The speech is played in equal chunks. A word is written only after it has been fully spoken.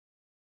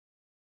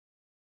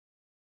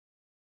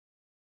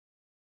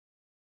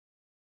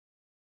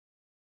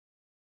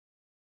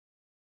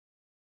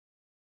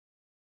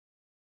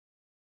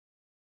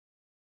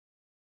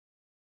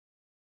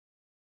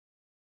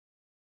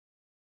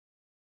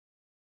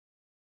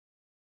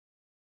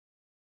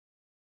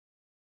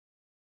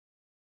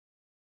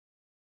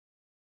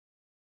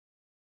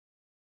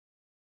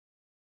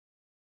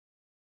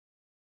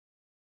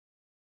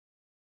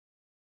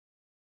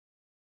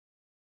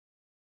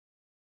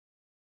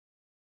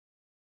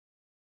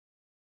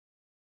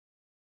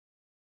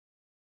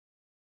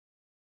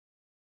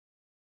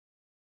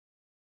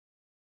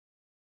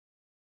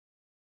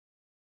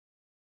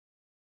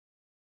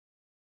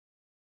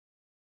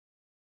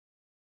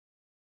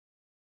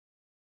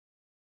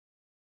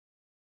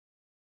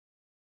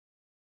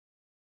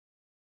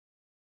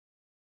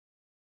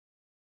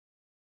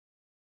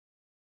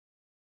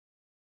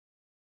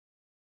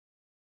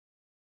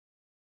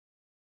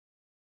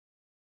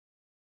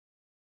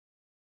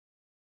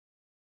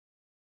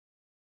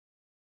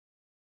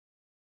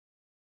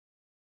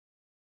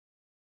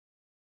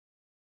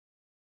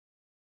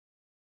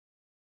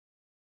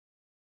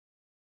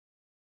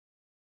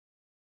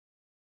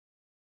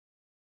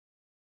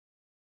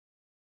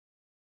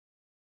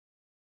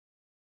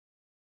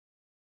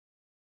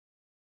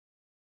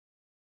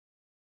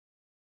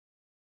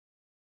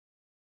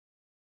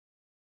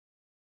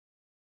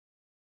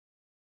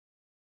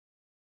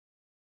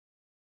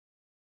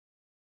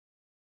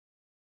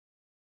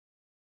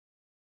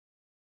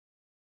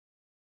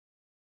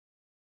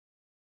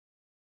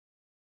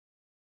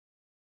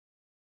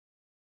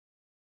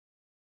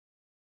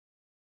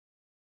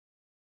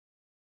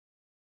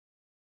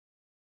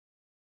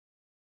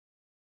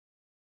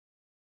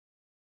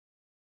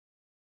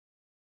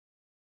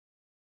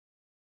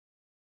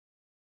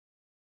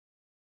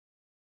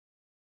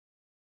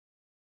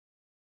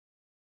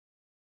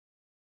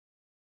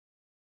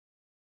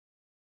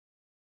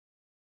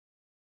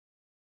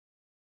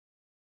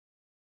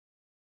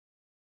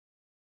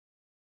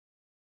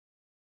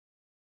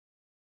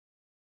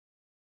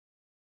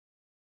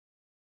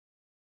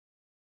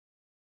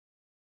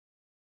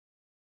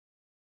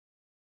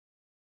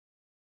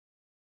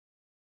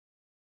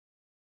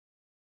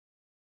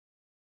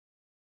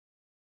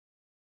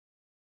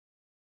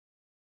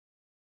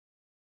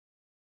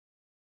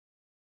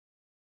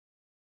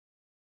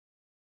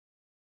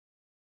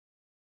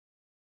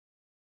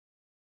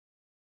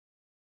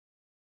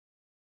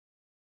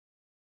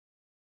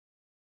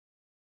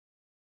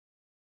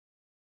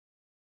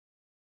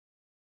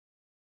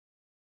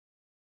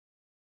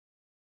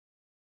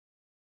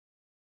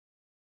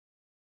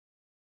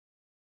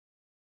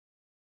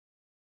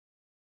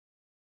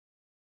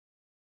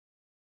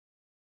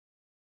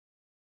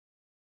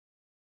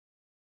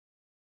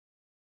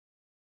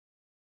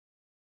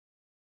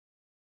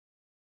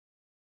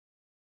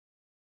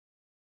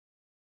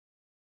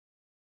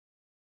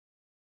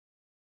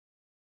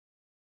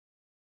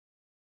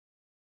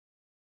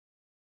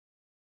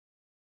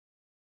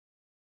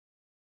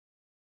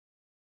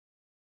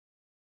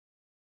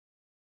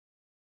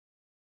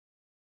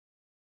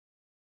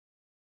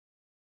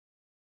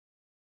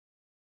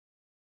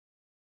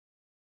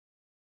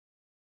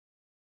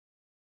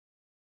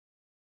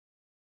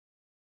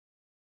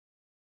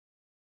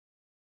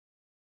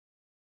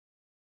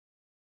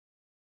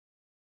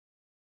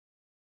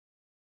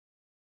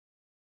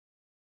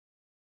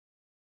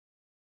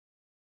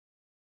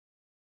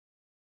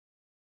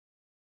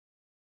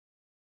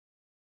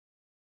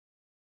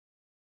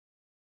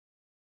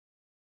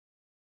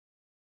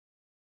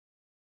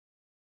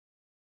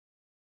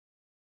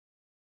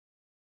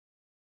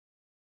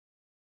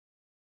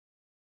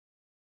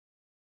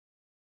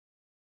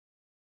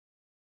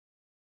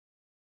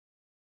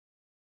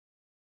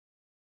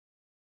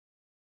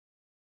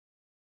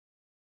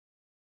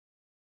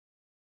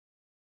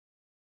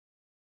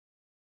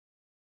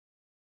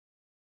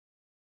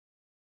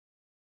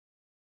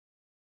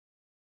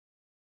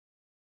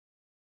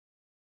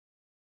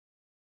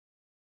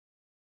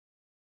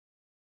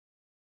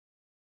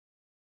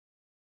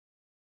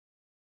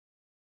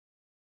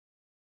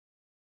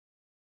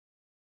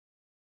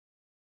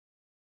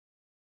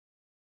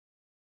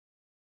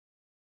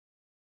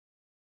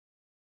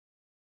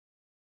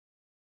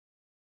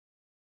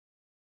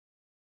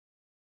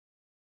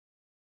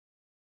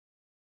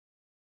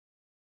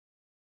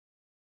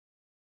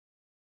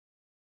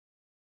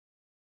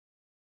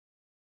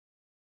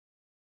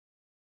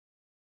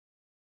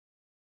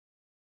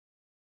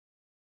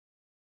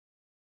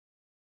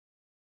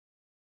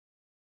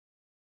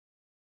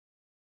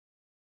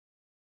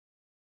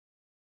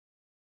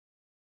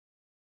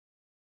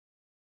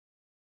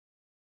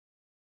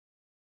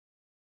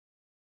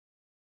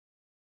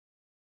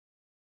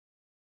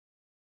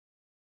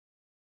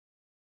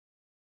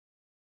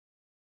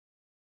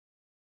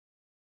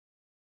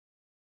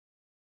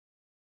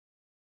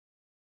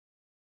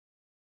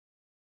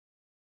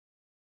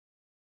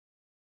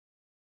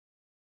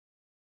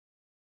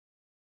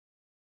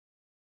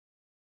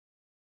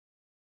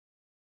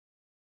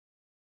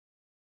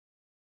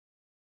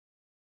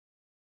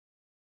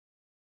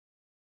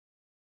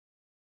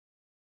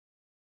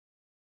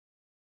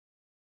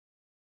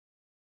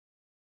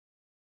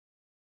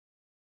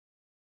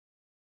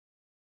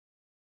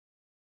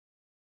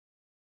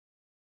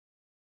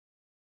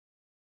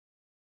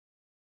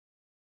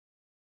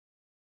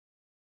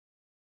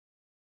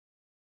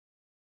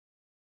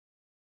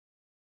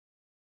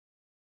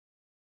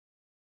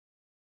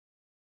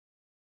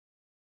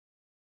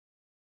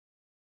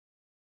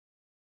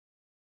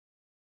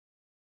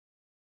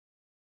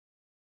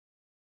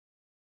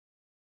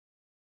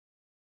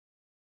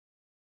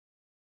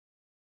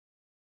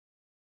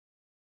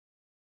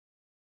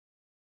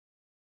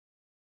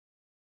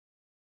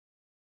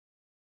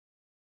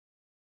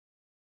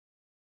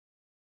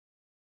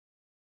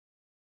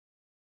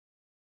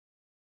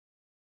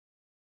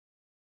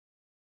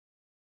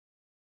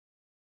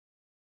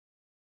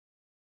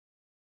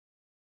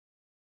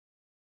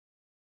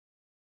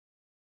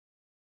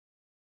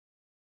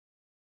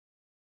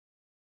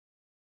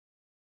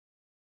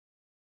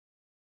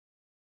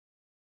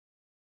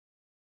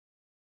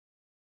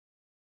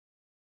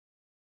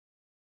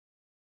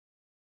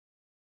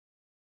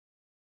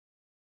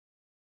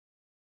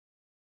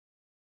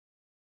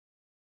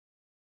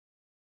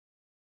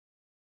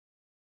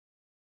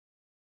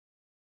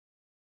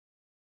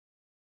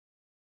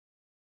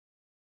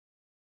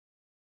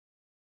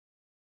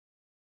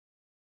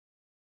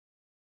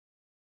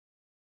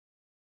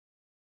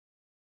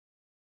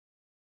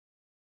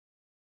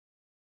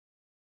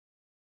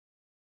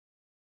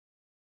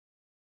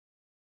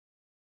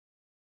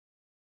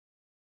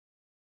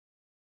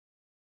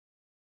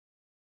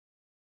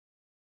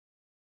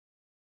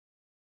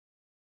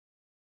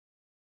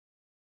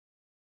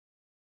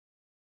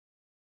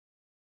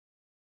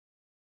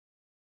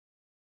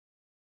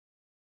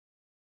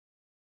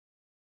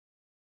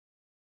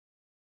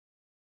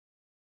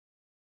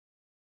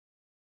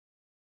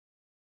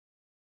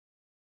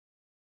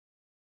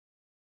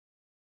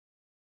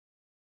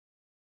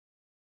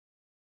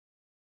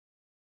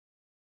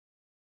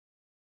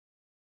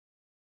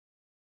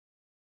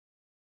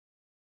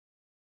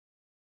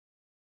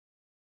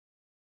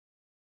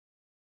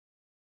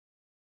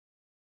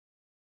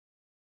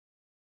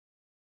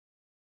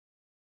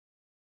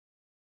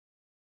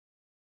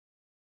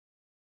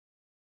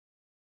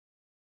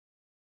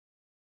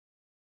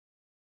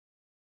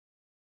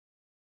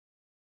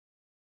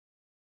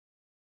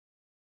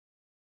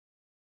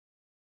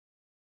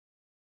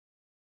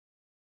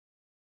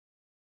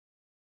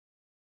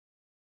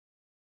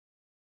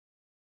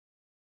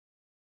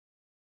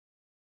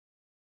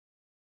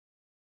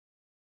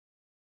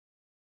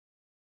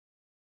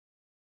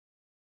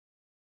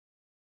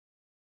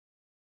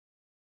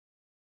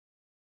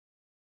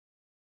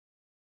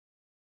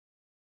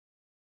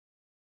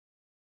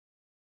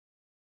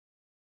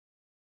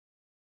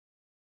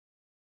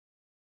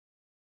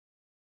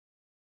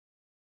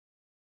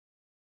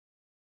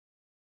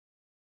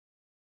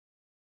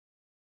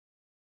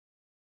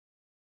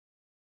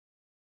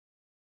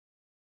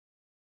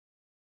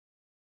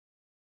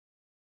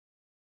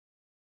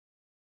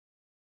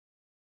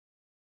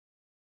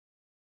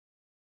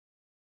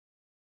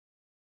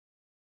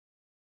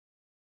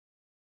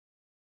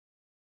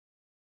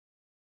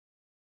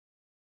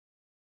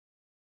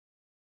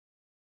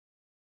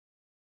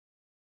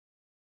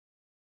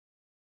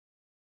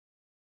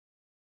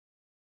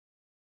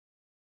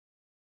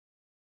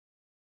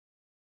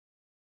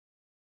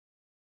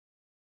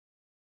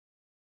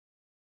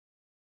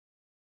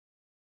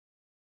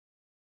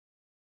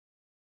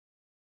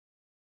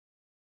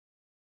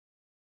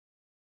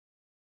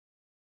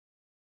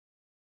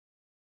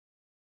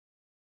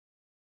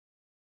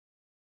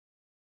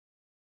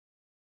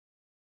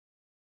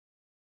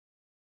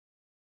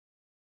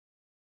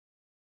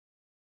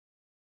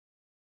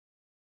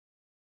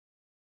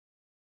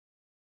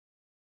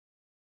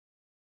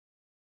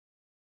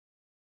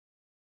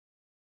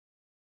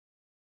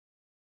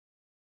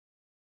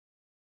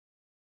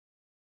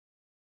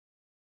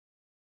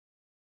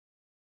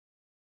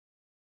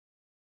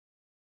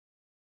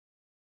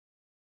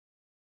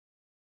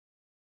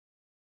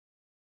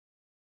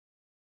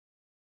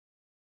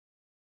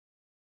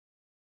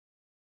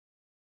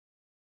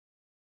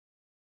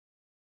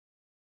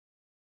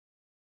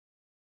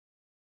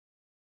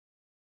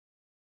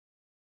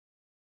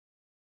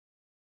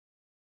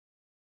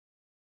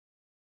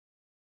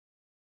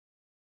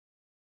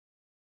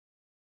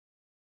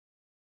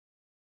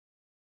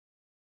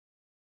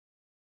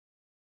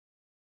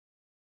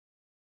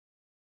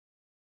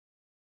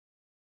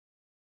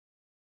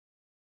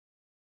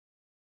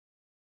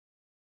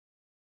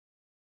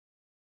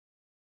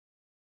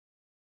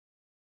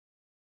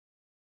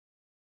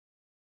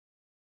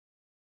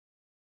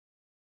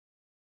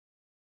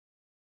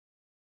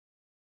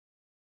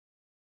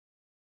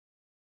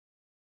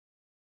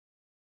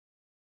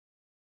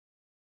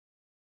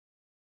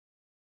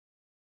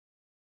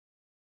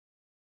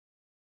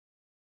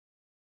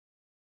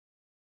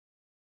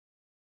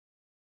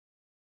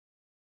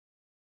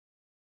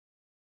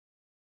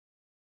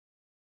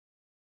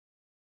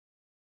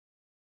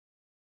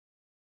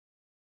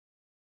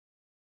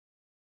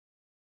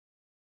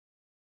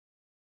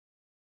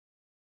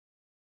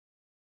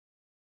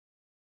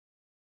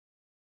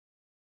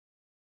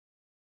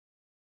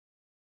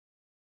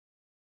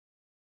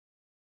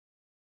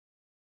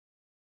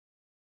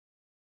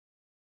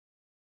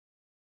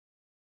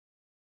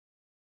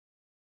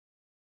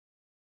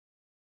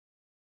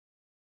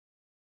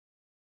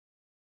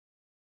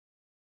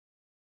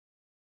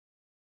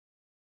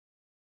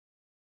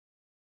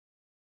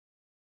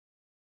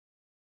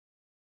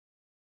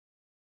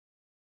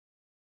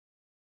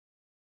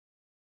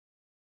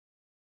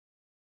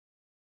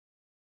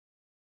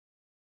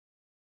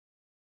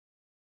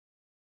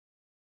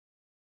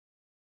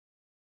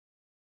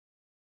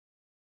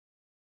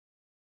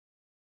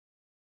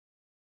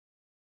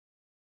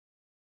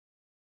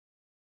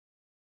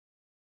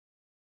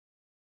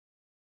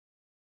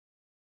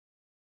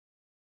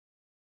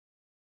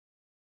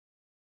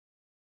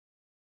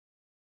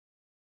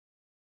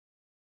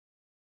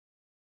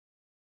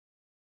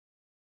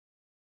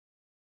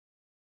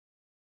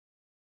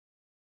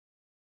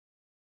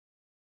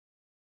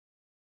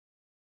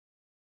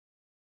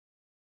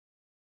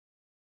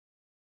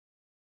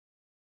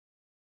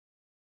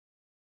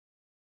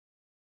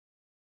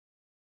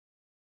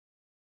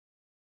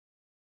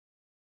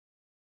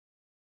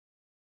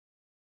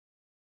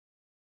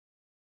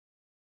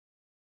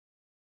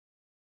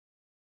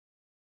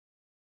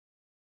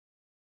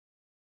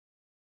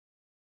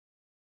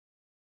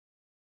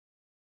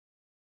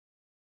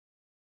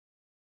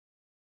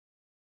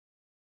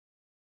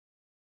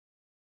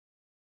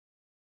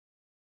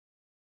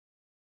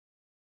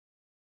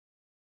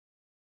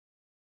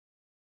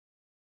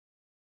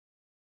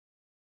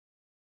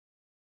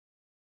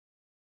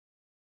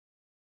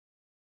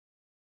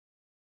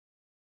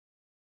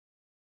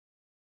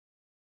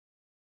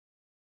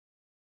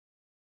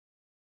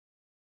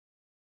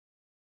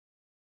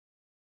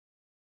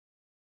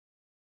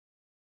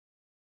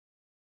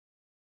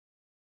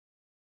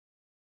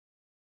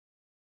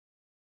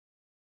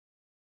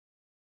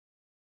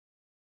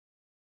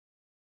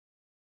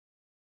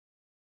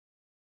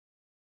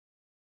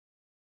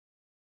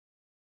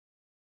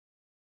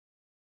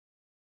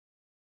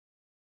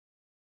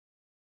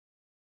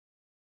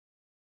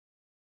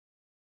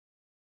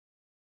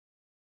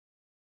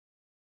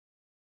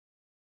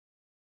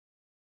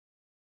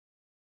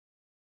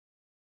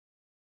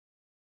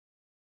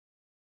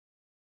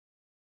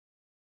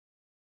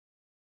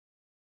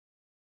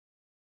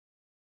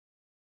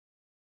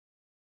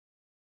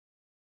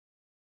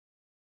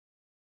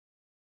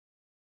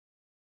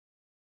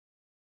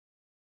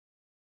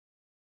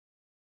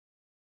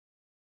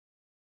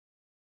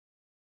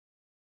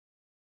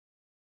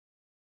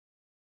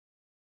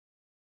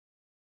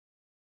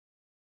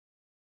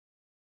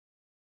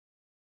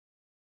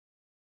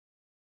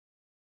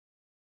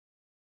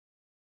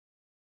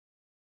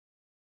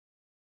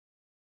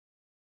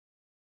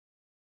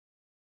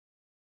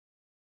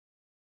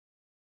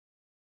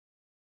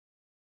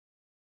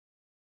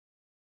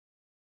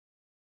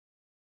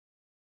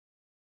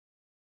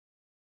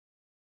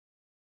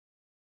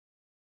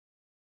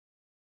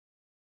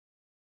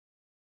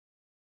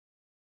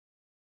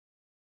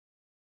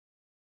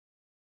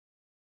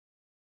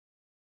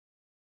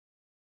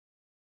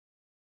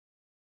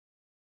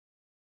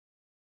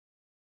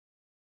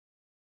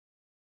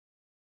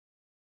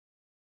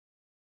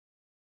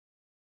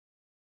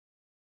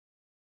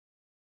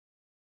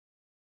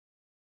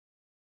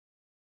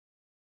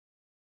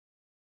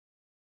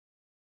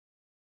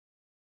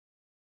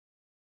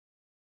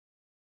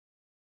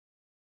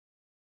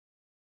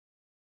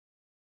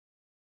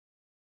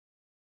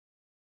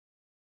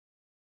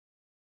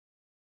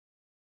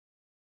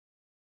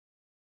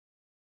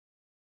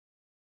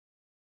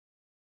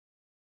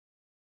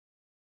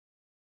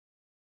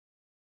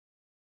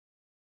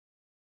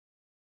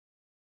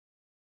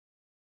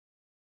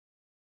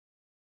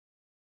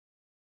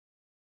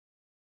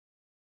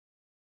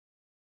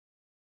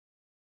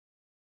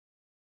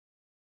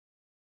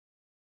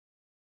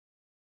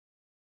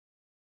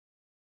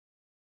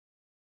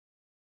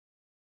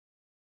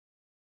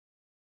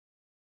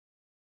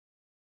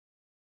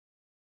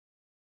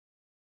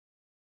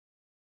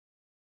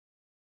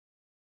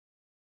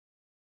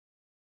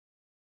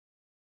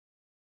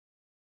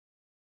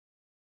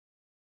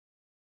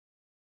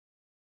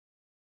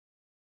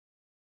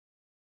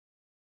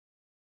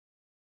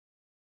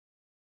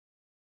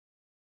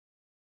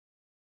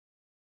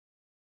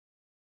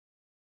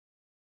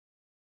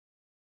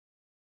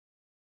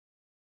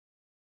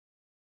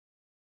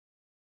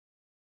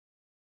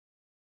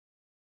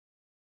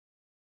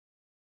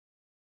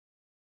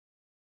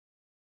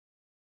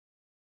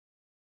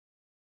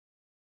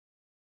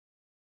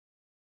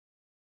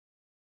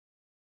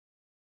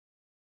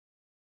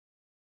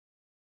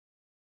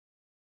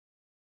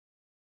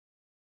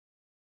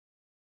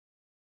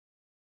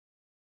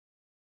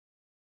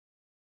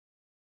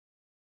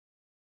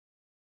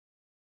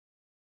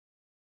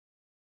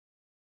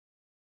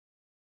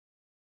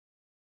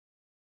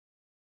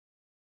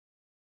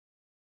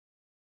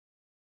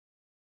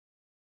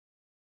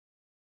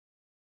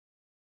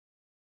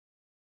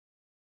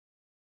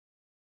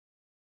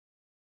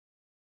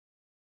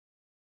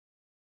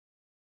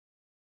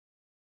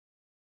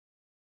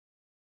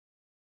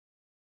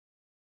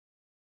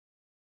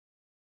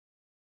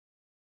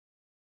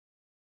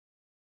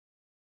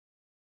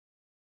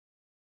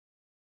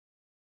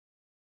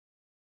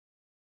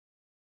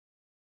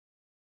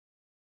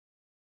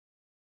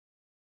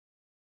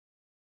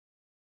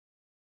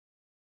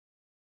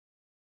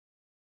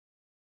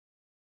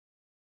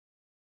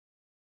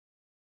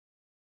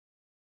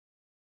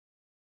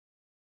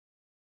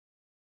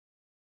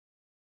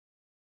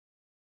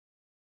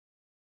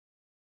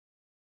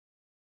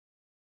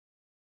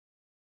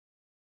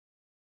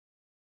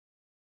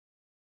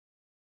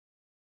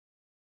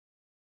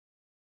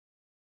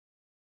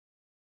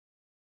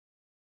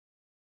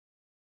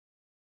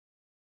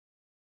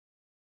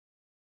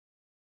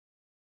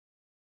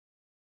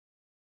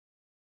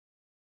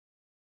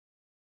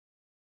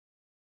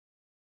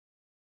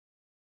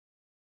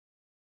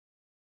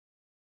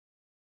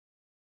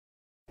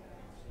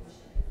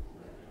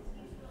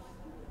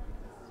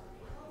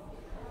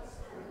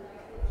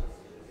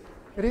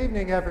Good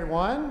evening,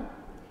 everyone.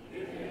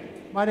 Good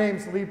evening. My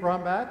name's Lee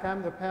Brumbach.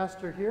 I'm the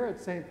pastor here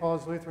at St.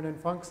 Paul's Lutheran in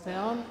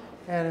Funkstown,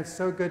 and it's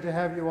so good to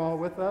have you all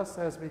with us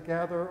as we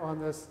gather on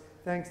this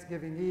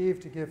Thanksgiving Eve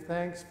to give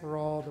thanks for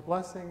all the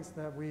blessings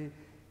that we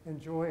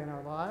enjoy in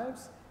our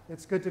lives.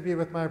 It's good to be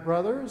with my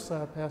brothers,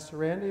 Pastor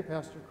Randy,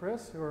 Pastor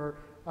Chris, who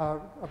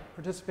are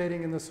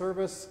participating in the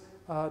service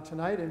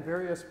tonight in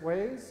various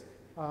ways.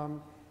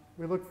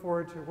 We look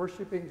forward to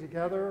worshiping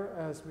together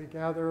as we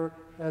gather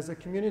as a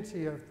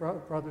community of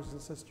brothers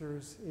and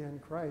sisters in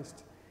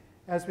Christ.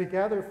 As we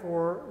gather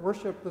for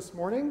worship this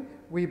morning,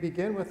 we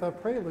begin with a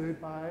prelude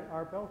by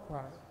our bell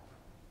choir.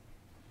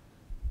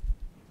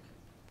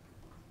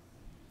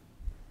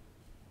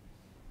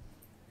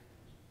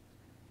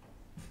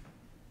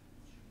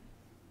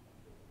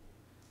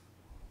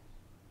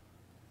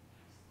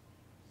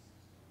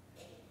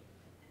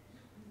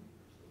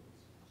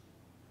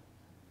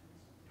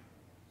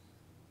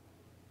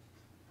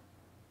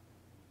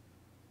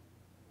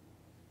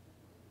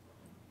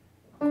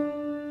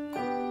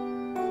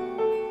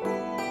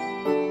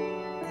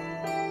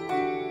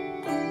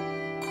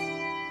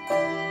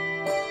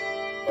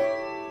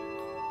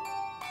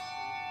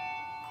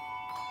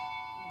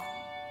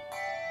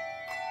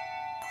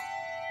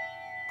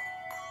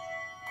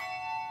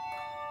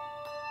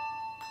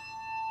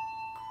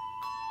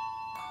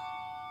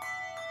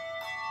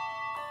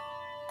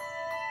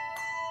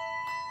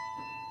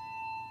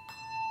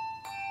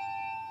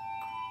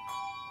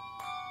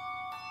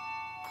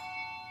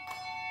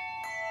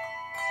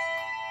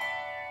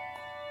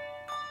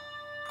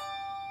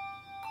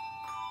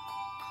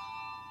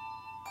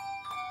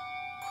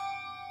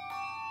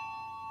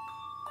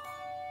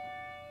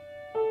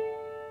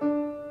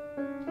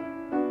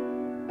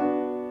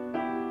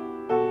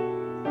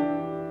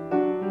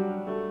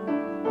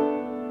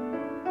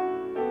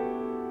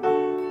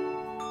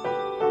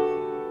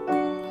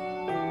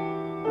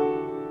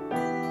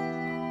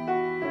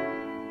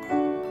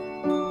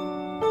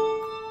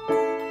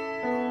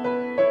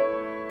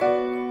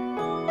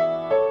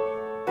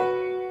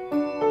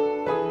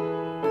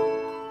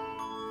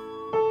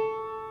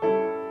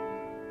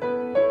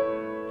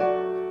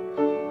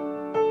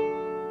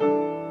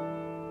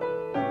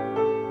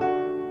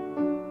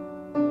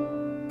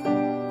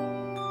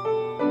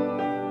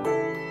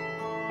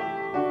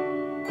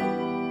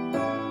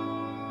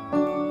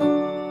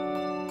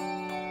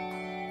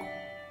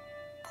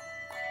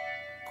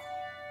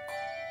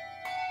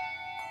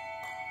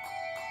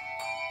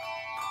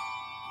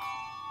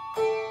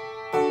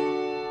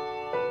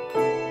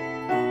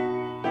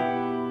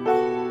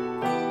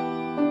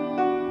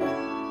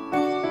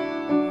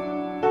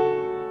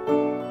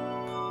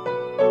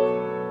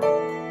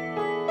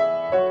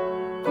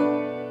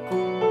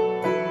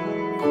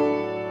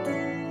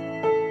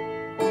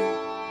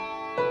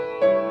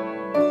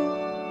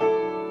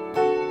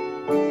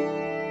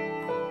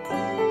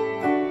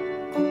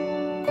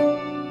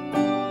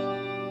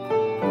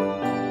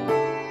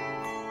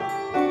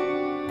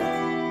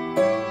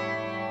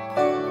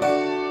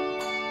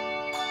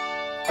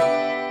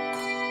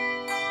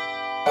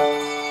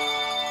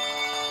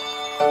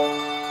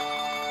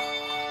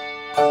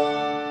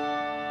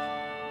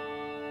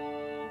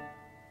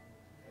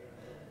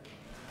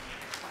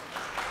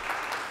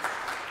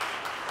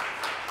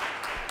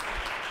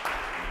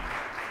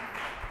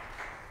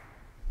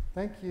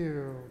 Thank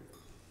you.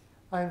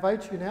 I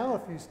invite you now,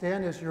 if you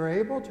stand as you're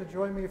able, to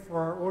join me for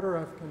our order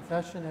of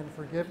confession and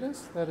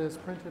forgiveness that is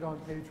printed on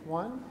page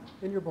 1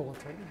 in your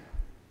bulletin.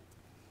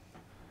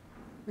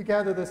 We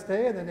gather this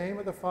day in the name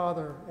of the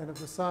Father, and of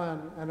the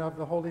Son, and of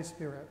the Holy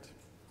Spirit.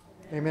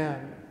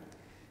 Amen.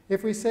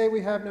 If we say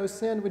we have no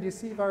sin, we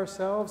deceive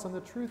ourselves, and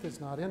the truth is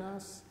not in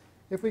us.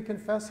 If we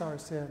confess our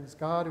sins,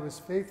 God, who is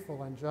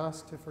faithful and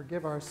just, to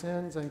forgive our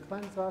sins and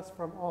cleanse us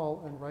from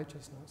all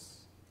unrighteousness.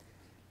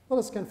 Let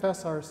us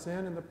confess our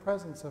sin in the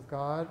presence of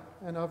God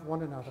and of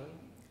one another.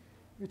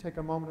 We take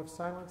a moment of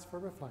silence for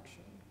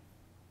reflection.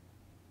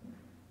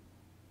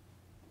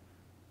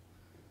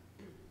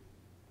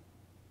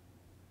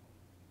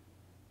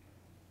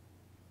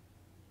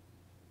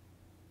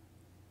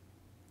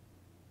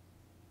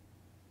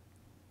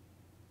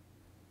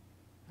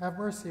 Have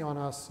mercy on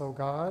us, O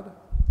God.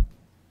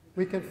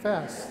 We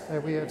confess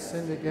that we have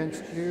sinned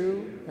against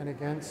you and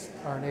against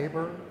our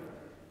neighbor.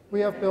 We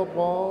have built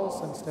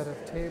walls instead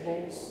of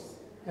tables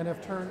and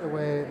have turned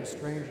away the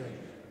stranger.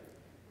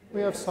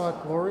 We have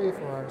sought glory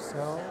for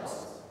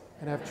ourselves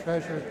and have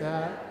treasured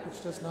that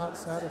which does not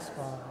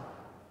satisfy.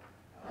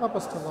 Help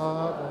us to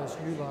love as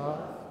you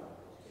love,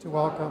 to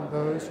welcome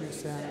those you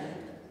send,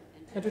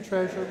 and to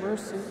treasure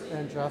mercy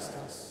and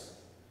justice.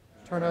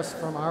 Turn us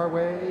from our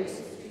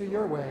ways to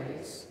your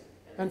ways,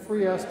 and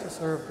free us to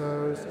serve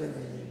those in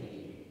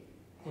need.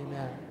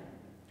 Amen.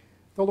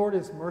 The Lord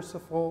is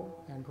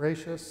merciful and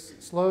gracious,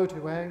 slow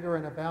to anger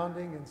and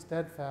abounding in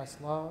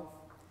steadfast love.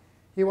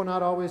 He will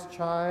not always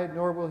chide,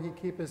 nor will he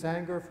keep his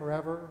anger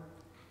forever.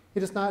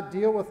 He does not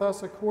deal with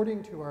us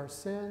according to our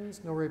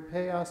sins, nor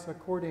repay us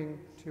according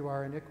to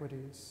our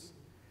iniquities.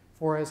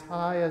 For as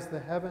high as the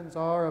heavens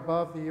are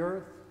above the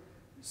earth,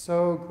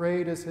 So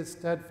great is his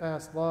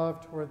steadfast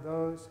love toward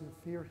those who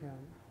fear him.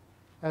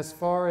 As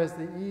far as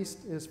the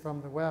east is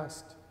from the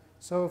west,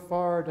 so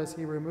far does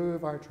he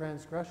remove our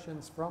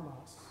transgressions from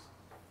us.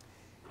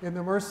 In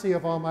the mercy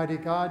of Almighty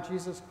God,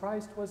 Jesus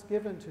Christ was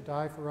given to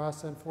die for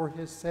us, and for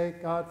his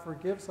sake, God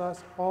forgives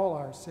us all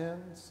our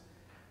sins.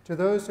 To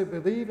those who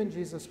believe in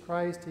Jesus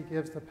Christ, he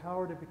gives the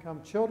power to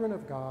become children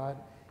of God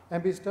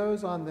and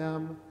bestows on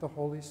them the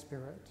Holy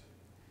Spirit.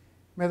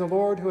 May the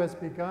Lord, who has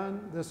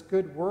begun this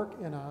good work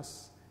in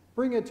us,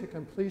 bring it to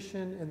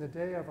completion in the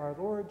day of our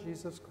Lord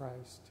Jesus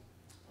Christ.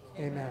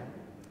 Amen.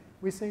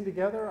 We sing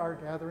together our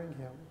gathering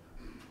hymn.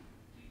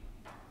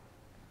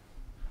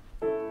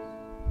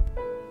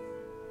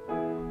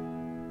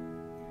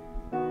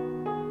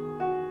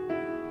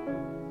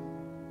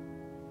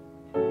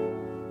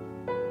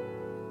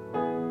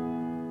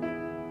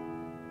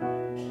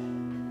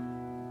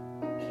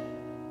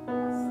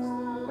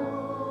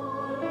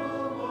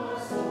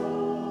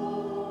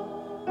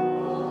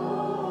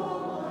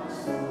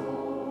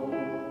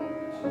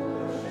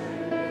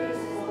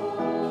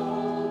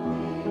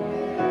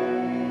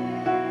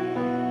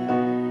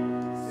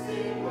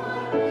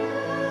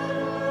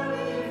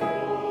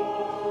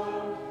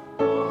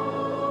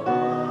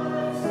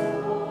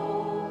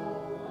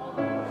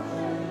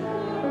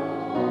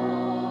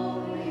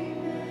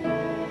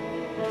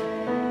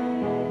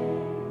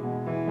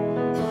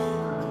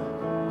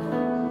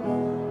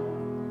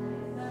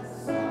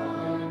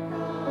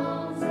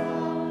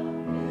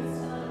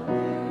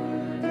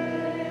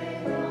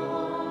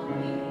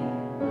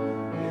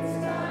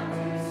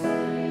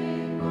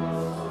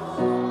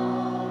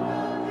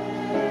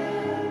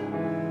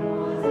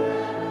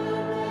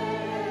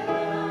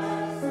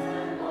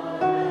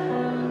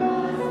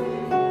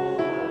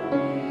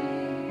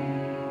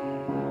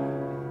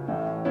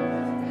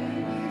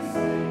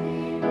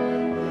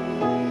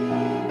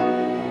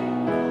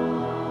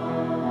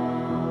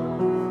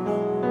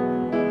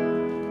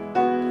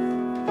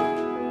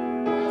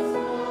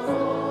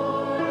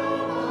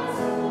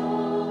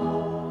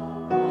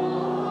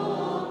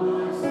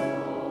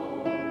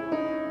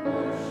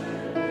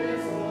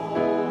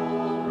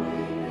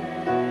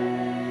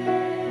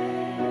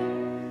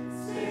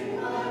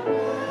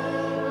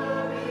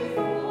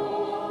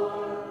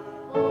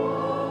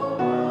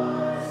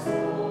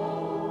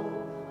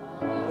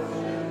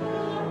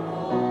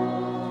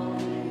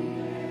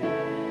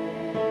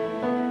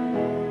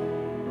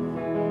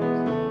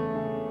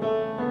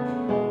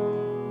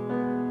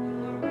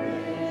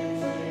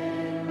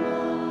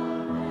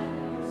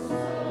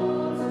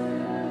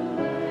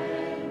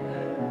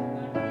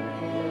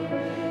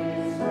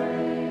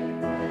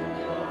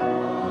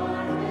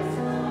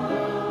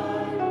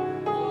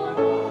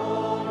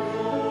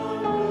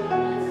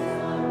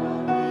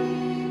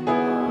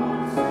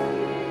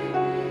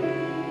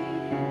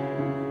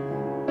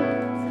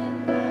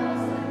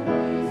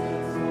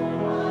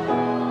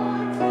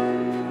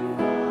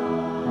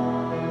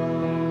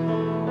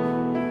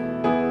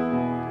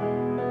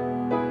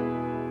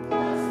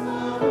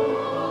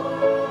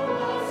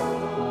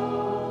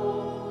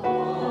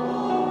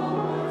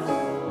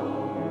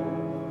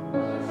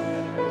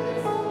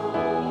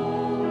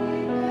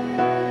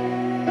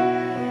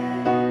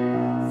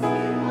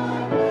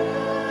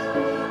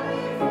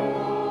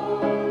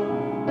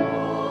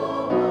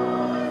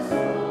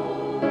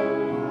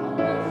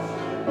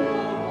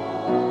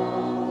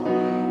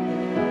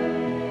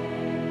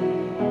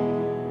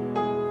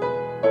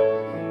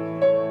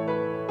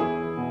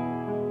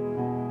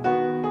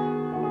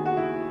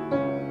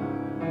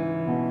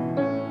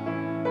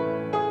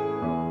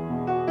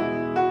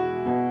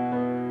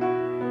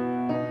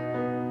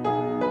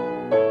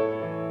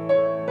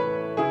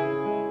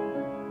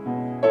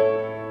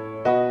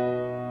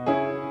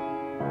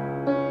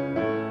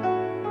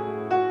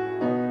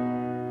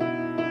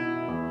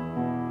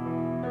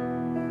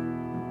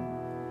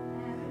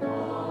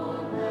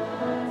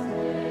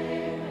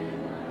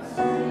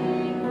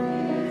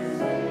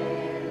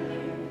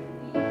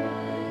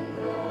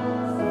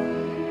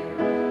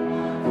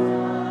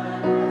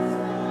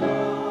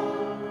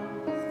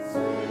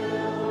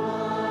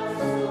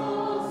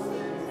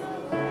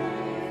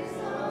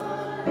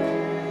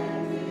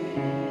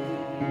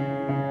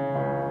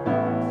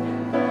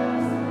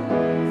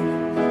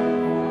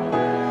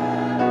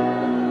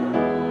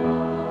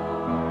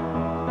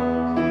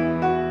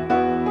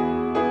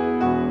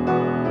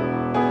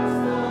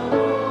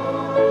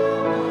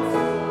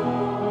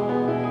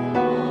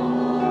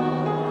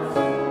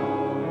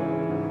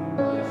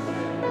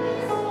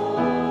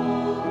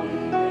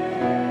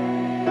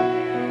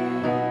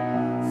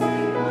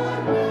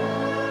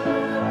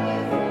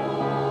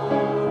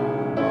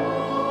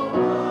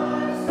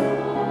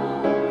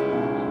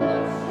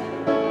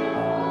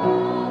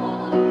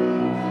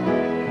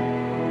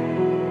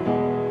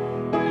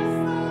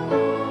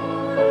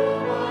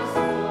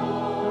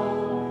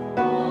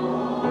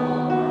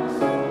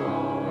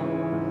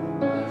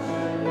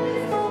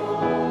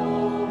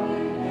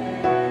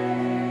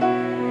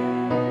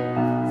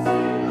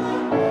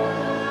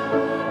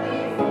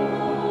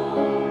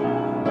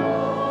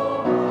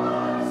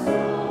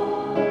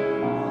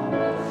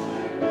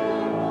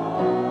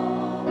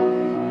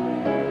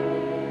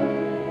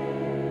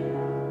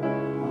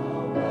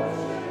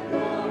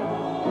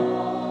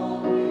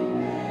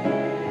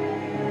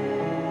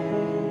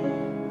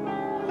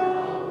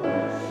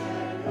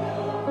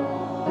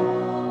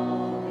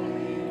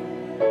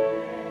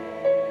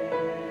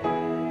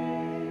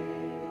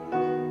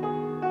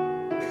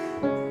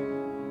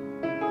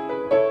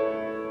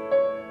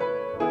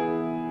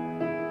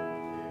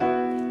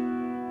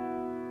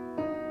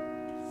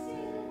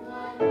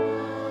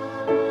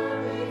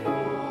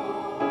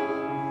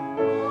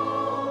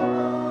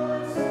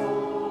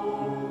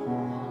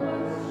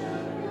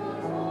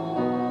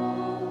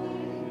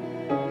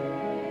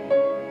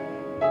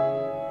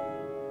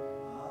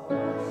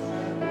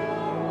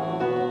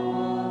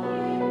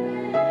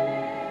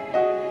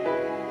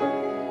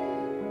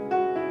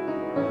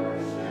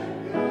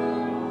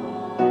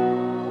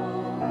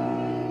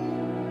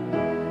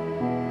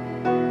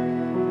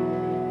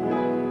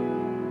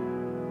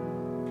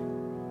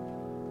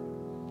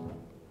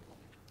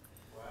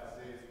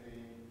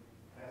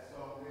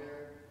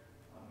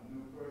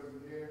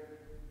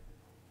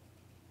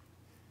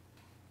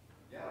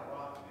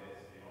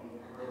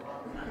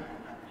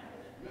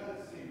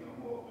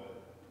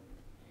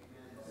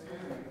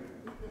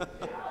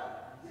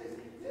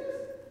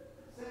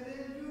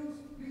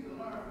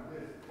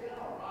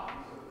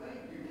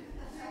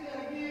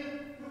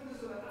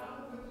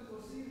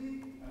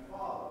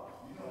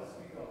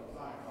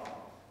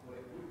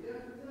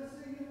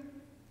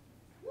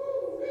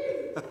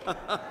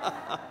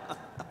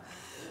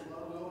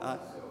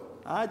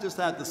 I just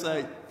have to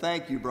say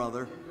thank you,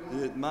 brother.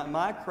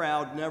 My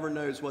crowd never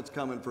knows what's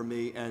coming from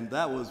me, and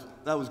that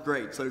was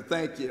great. So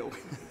thank you.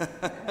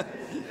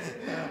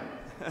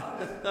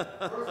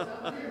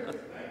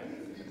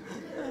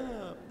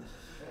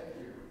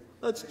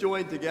 Let's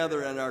join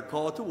together in our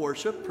call to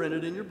worship,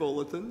 printed in your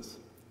bulletins.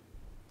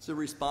 It's a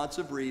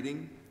responsive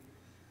reading.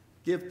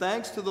 Give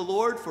thanks to the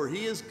Lord, for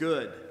he is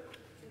good.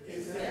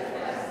 His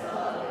steadfast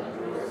love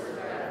endures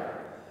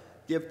forever.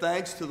 Give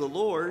thanks to the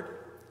Lord,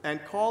 and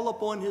call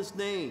upon his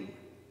name.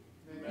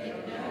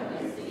 Make known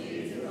his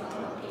deeds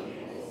among the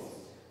peoples.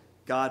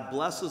 God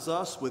blesses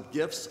us with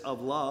gifts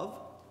of love.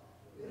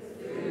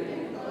 With food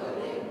and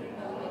clothing,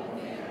 home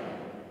and family.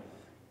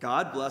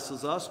 God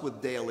blesses us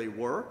with daily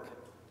work.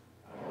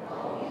 And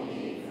all we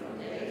need from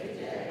day to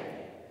day.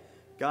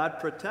 God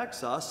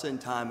protects us in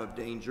time of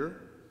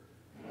danger.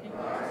 And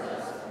guards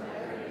us from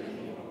every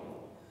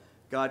evil.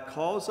 God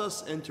calls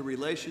us into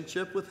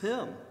relationship with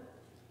him.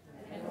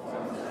 And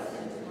forms us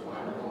into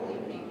one holy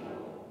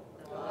people.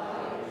 The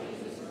body of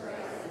Jesus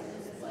Christ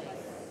is his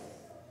place.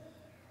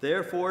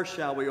 Therefore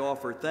shall we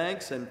offer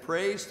thanks and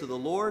praise to the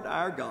Lord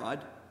our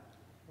God.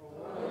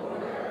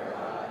 Lord our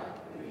God,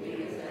 we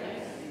give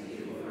thanks to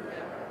you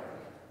forever.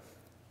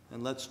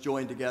 And let's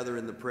join together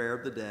in the prayer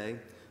of the day.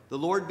 The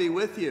Lord be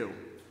with you.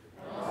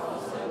 And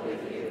also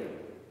with you.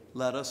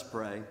 Let us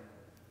pray.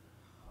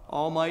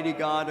 Almighty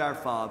God, our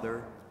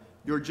Father,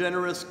 your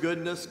generous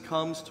goodness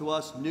comes to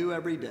us new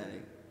every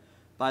day.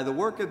 By the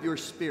work of your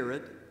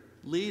Spirit,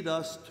 lead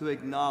us to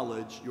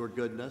acknowledge your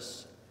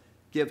goodness,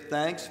 give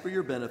thanks for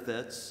your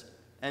benefits,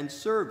 and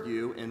serve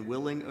you in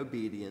willing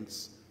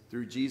obedience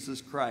through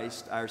Jesus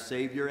Christ, our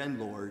Savior and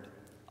Lord.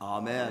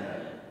 Amen.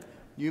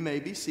 You may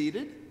be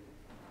seated.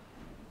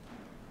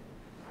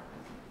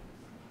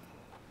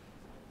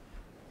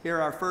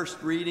 Hear our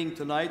first reading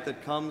tonight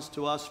that comes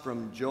to us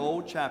from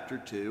Joel chapter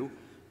 2,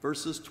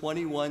 verses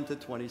 21 to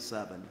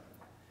 27.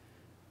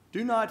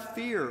 Do not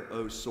fear,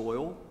 O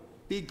soil.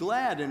 Be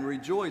glad and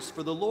rejoice,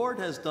 for the Lord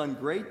has done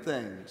great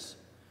things.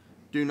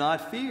 Do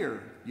not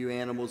fear, you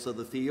animals of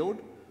the field,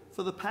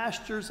 for the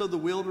pastures of the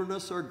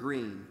wilderness are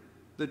green.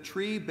 The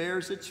tree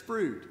bears its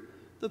fruit.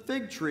 The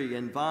fig tree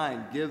and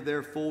vine give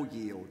their full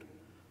yield.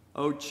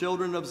 O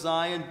children of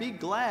Zion, be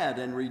glad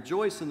and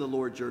rejoice in the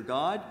Lord your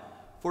God,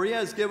 for he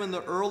has given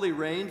the early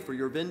rain for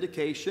your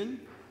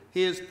vindication.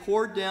 He has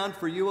poured down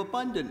for you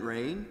abundant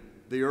rain,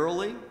 the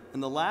early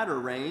and the latter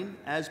rain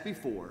as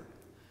before.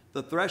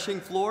 The threshing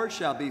floor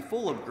shall be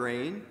full of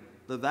grain,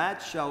 the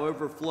vats shall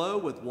overflow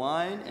with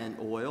wine and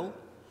oil.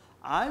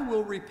 I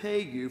will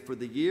repay you for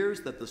the years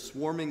that the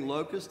swarming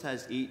locust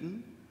has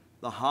eaten,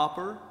 the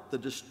hopper, the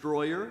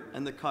destroyer,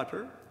 and the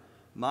cutter,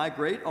 my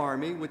great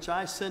army which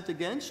I sent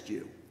against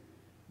you.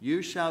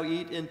 You shall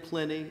eat in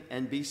plenty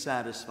and be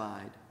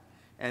satisfied,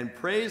 and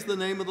praise the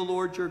name of the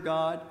Lord your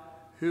God,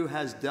 who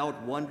has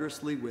dealt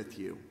wondrously with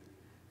you.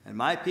 And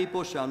my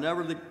people shall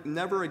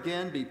never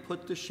again be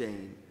put to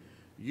shame.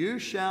 You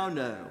shall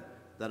know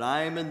that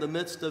I am in the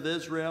midst of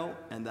Israel,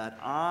 and that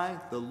I,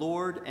 the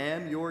Lord,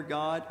 am your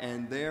God,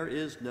 and there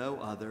is no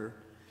other.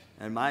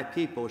 And my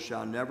people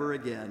shall never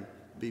again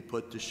be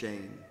put to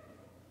shame.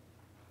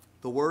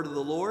 The word of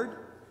the Lord.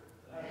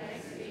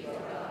 Thanks be to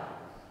God.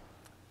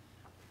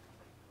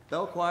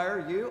 Bell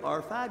Choir, you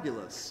are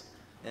fabulous,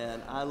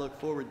 and I look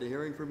forward to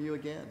hearing from you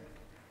again.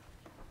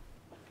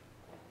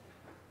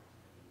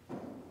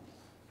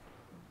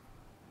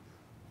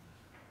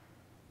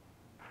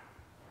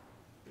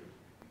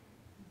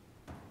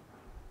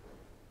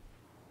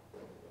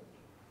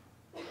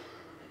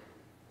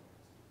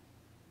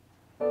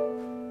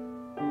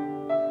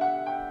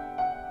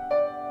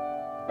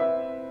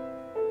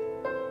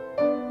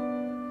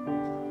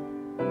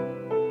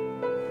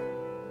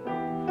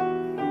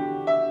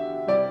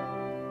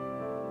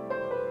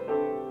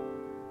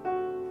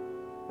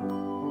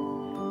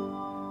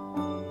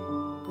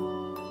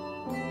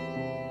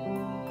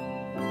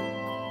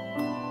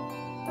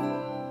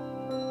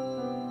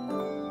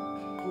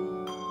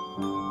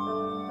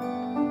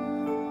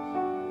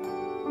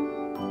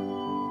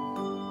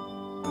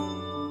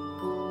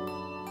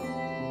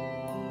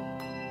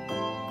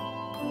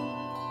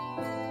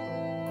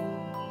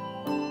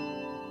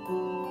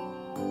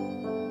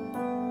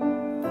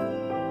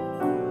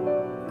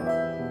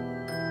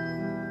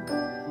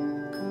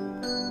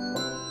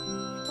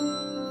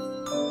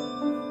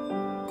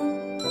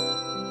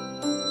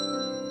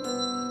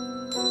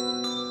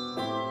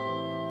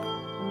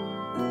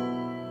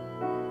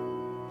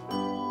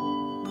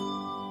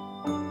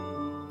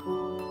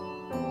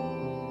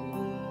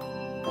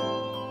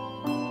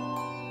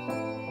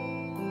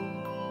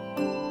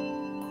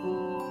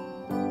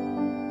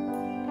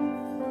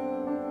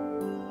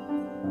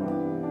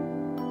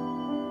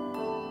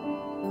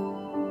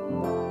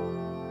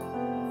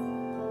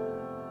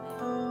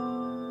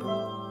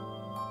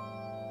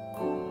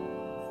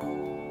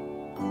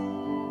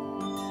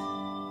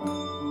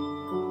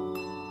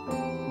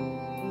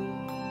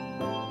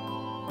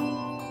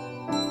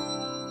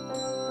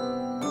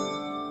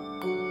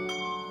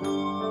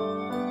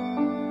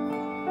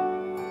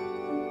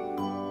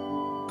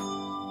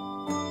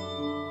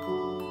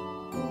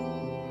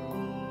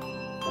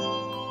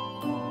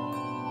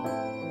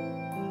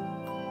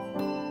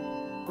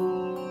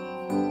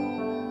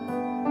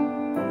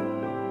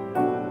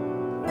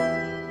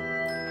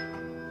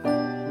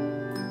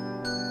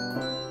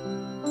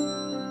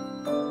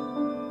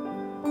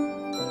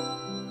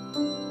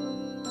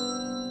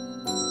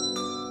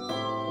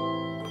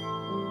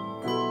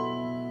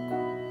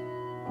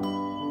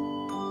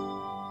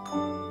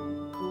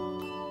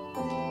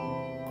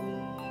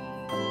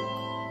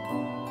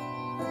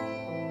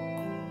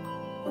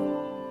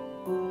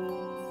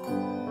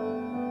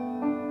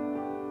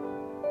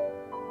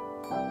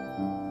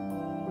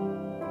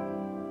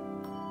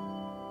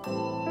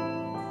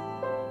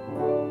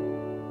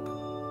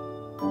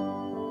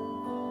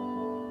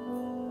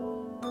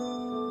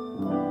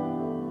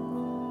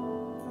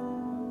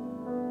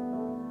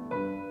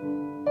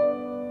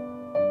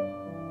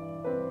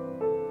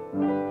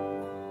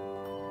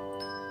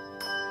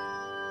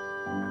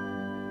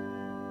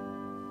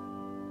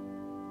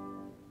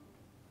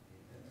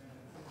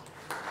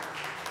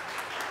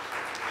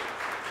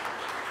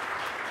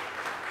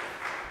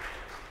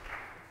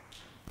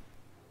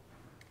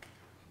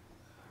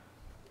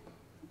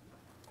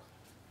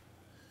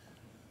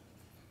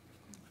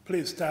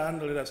 Please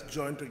stand, let us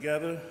join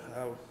together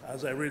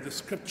as I read the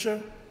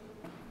scripture.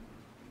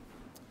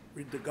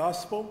 Read the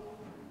gospel.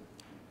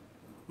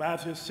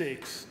 Matthew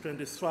 6,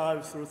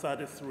 25 through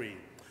 33.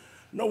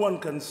 No one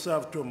can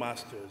serve two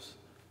masters,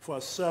 for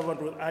a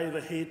servant will either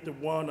hate the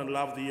one and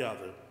love the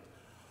other,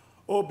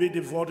 or be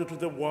devoted to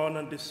the one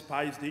and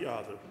despise the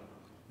other.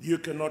 You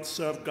cannot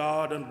serve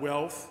God and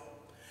wealth.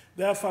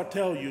 Therefore I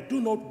tell you, do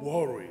not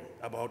worry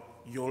about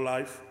your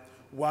life,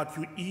 what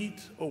you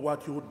eat or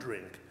what you will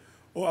drink,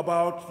 or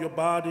about your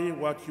body,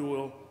 what you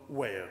will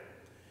wear.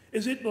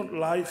 Is it not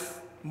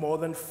life more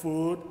than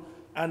food,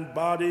 and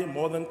body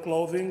more than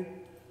clothing?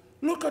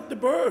 Look at the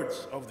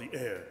birds of the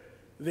air.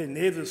 They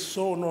neither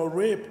sow nor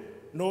reap,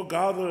 nor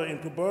gather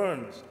into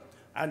barns,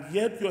 and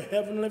yet your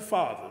heavenly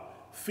Father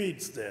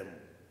feeds them.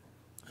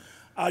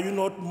 Are you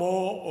not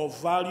more of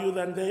value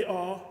than they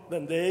are?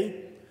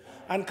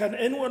 And can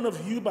any one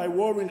of you, by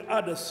worrying,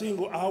 add a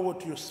single hour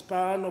to your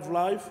span of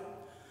life?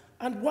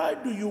 And why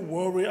do you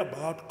worry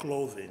about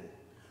clothing?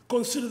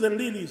 Consider the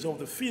lilies of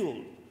the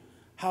field,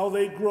 how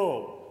they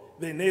grow.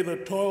 They neither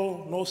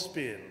toil nor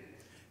spin.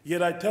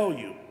 Yet I tell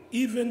you,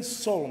 even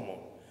Solomon,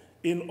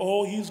 in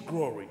all his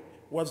glory,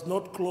 was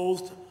not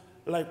clothed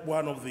like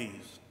one of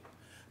these.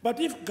 But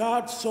if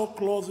God so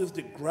clothes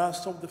the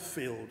grass of the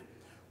field,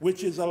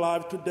 which is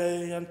alive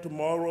today and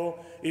tomorrow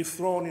is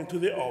thrown into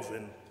the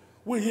oven,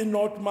 will he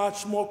not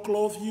much more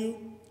clothe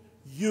you?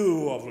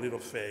 You of little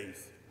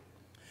faith.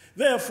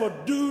 Therefore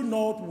do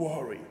not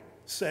worry,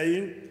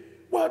 saying,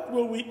 what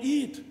will we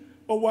eat,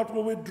 or what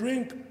will we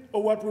drink,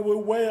 or what will we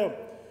wear?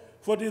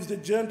 For it is the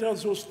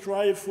Gentiles who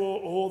strive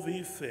for all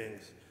these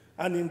things.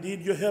 And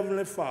indeed your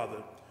heavenly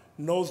Father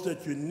knows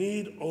that you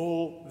need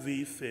all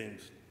these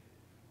things.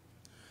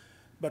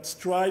 But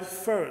strive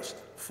first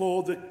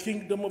for the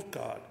kingdom of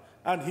God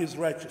and his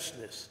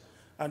righteousness,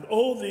 and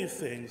all these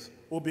things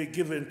will be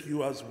given to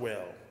you as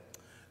well.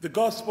 The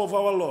gospel of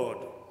our Lord.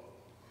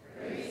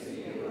 Praise to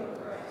you, O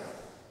Christ.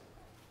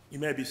 You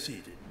may be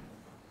seated.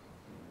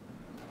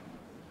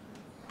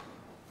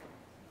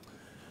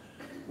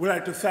 We'd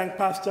like to thank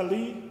Pastor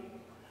Lee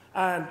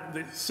and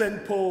the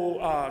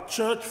St.Paul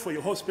Church for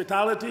your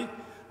hospitality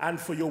and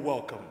for your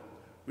welcome.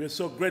 We're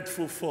so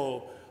grateful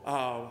for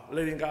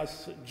letting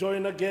us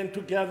join again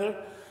together.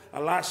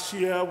 Last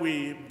year,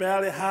 we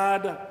barely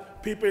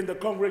had people in the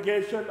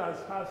congregation as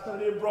Pastor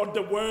Lee brought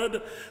the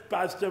word.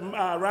 Pastor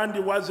Randy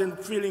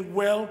wasn't feeling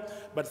well,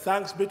 but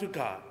thanks be to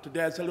God.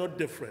 Today it's a lot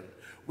different.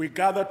 We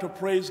gather to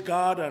praise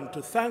God and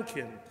to thank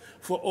him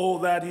for all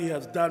that he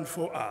has done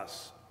for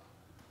us.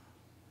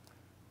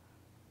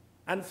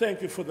 And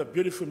thank you for the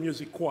beautiful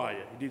music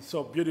choir. You did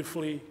so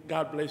beautifully.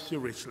 God bless you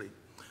richly.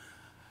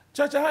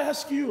 Church, I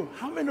ask you,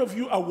 how many of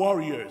you are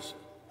warriors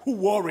who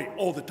worry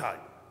all the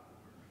time?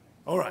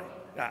 All right.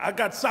 I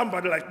got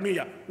somebody like me.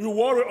 We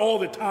worry all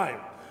the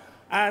time.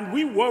 And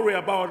we worry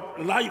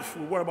about life.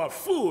 We worry about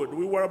food.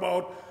 We worry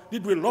about,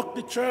 did we lock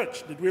the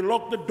church? Did we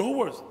lock the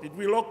doors? Did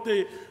we lock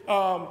the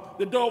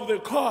door of the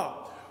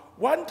car?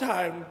 One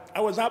time, I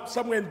was up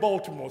somewhere in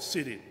Baltimore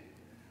City,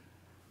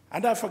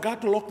 and I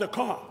forgot to lock the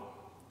car.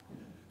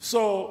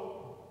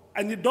 So,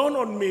 and it dawned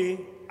on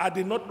me, I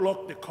did not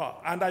lock the car.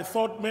 And I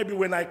thought maybe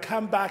when I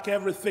come back,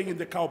 everything in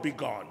the car will be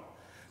gone.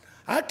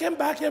 I came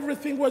back,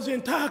 everything was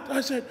intact. I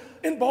said,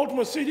 in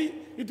Baltimore City,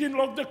 you didn't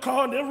lock the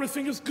car and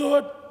everything is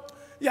good.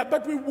 Yeah,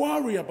 but we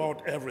worry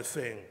about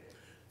everything.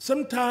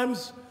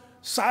 Sometimes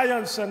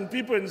science and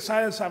people in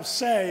science have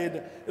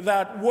said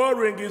that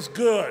worrying is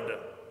good.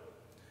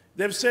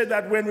 They've said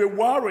that when we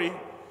worry,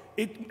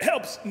 it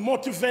helps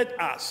motivate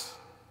us.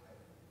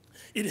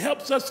 It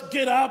helps us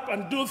get up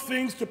and do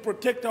things to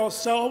protect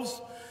ourselves.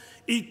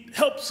 It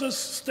helps us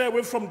stay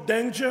away from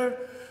danger.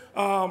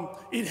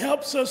 It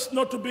helps us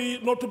not to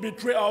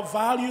betray our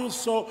values.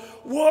 So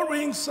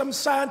worrying, some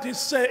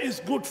scientists say, is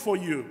good for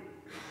you.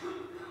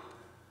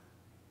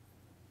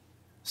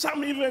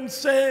 Some even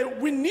say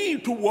we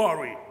need to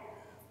worry.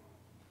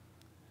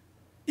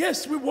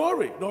 Yes, we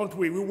worry, don't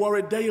we? We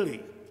worry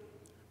daily.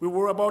 We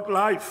worry about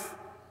life.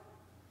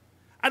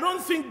 I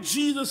don't think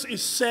Jesus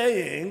is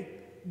saying,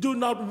 do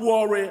not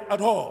worry at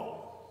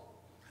all.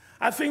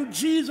 I think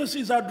Jesus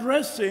is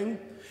addressing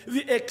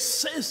the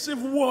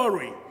excessive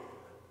worry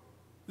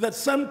that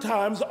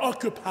sometimes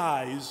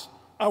occupies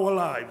our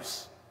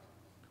lives.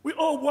 We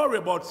all worry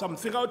about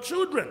something. Our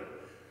children,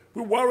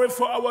 we worry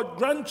for our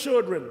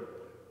grandchildren.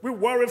 We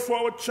worry for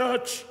our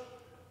church.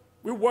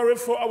 We worry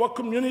for our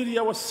community,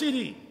 our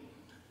city.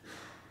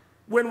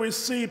 When we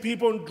see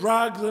people in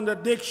drugs and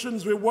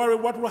addictions, we worry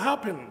what will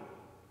happen.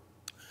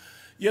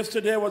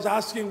 Yesterday I was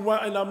asking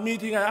in a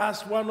meeting, I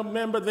asked one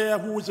member there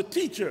who was a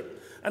teacher,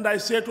 and I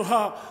said to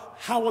her,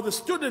 how are the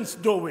students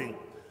doing?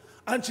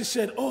 And she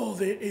said, oh,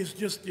 there is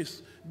just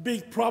this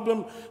big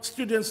problem,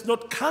 students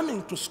not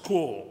coming to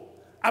school,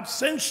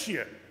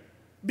 absentia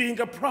being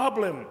a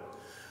problem.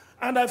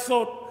 And I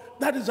thought,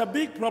 that is a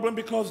big problem,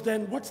 because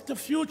then what's the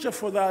future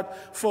for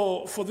that,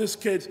 for these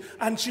kids?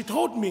 And she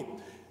told me,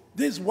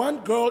 there's one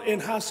girl in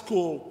her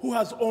school who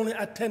has only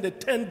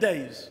attended 10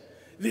 days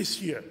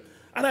this year.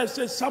 And I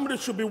said, somebody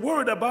should be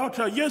worried about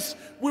her. Yes,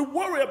 we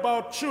worry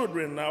about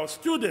children, our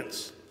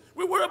students.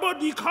 We worry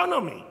about the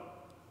economy.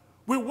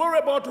 We worry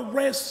about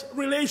race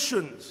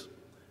relations.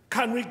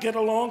 Can we get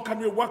along? Can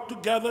we work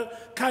together?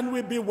 Can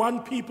we be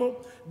one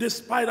people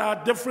despite our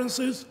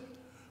differences?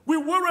 We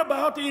worry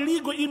about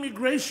illegal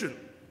immigration.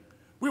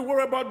 We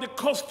worry about the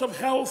cost of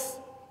health.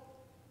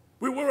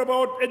 We worry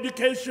about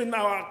education,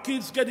 our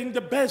kids getting the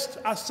best,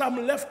 are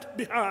some left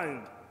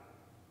behind.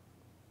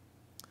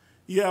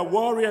 Yeah,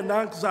 worry and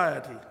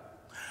anxiety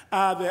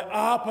are the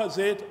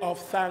opposite of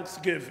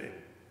thanksgiving.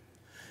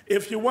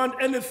 If you want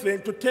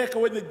anything to take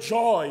away the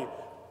joy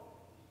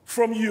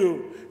from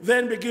you,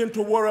 then begin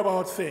to worry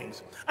about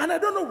things. And I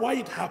don't know why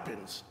it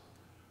happens.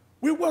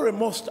 We worry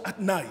most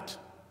at night.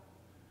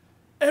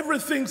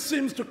 Everything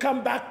seems to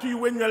come back to you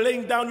when you're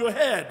laying down your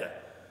head.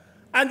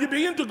 And you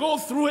begin to go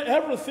through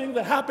everything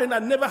that happened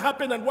and never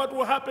happened and what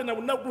will happen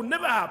and what will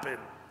never happen.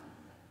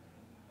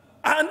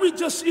 And we're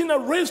just in a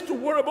race to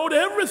worry about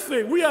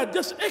everything. We are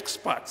just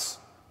experts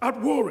at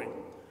worrying.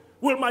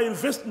 Will my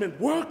investment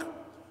work?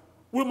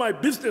 Will my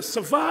business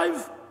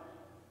survive?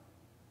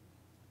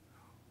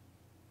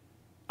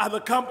 Other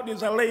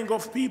companies are laying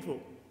off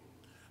people.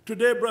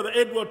 Today, Brother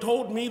Edward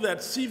told me that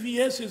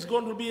CVS is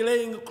going to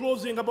be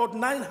closing about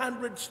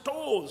 900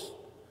 stores.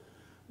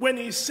 When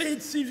he said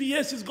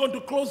CVS is going to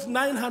close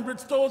 900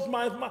 stores,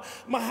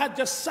 my heart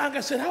just sank.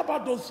 I said, how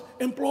about those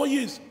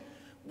employees?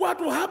 What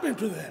will happen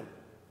to them?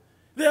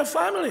 Their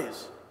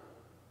families.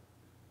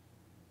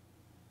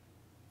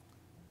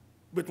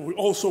 But we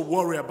also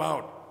worry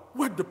about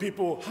how do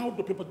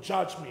people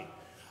judge me?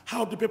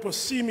 How do people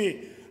see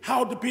me?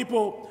 How do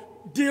people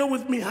deal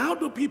with me?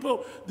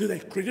 Do they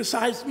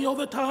criticize me all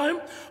the time?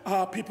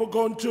 Are people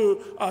going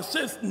to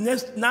say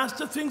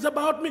nasty things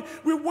about me?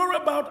 We worry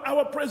about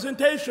our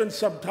presentation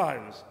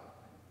sometimes.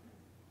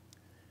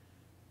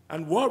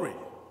 And worry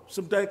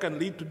sometimes can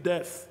lead to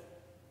death.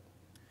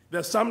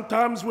 There's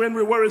sometimes when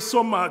we worry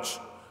so much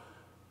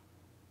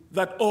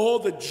that all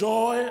the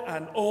joy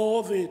and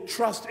all the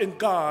trust in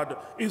God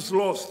is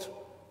lost.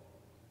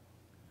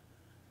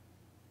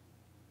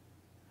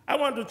 I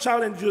want to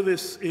challenge you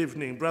this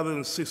evening, brothers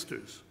and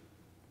sisters.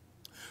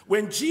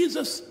 When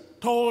Jesus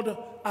told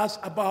us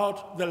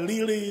about the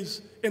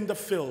lilies in the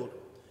field,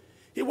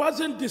 he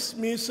wasn't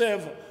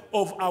dismissive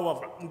of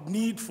our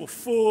need for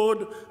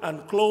food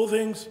and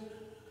clothing,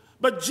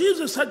 but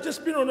Jesus had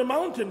just been on the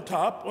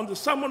mountaintop, on the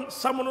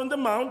Sermon on the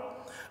Mount,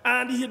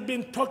 and he had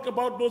been talking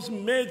about those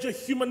major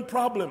human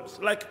problems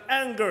like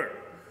anger,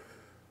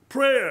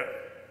 prayer,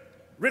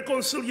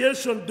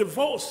 reconciliation,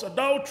 divorce,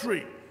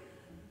 adultery,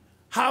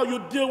 how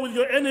you deal with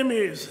your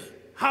enemies,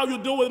 how you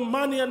deal with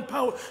money and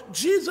power.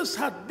 Jesus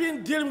had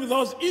been dealing with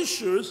those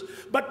issues,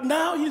 but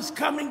now he's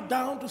coming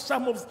down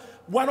to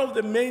one of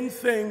the main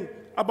things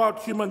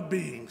about human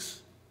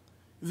beings,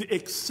 the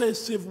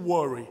excessive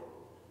worry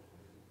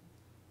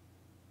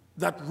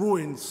that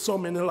ruins so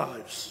many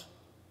lives.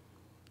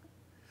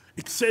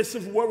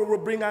 Excessive worry will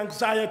bring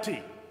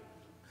anxiety.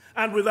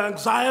 And with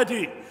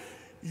anxiety,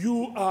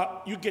 you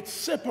get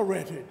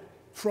separated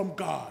from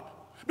God.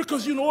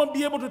 Because you won't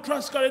be able to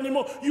trust God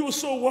anymore. You were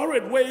so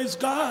worried, where is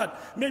God?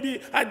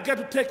 Maybe I'd got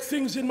to take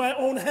things in my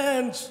own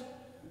hands.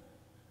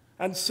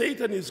 And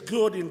Satan is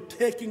good in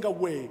taking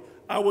away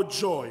our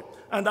joy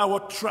and our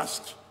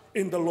trust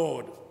in the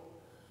Lord.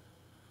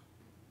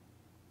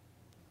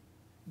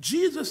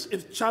 Jesus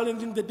is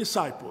challenging the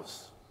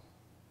disciples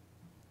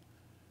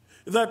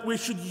that we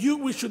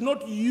should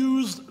not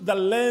use the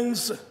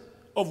lens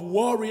of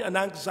worry and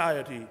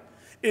anxiety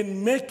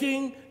in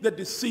making the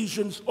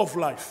decisions of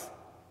life.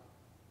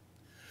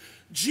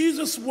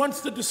 Jesus wants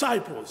the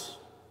disciples,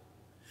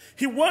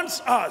 he wants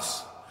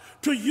us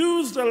to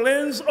use the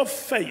lens of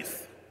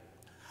faith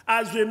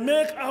as we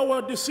make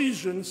our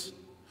decisions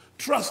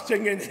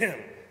trusting in him.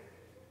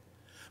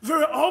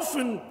 Very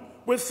often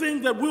we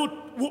think that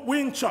we're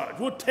in charge,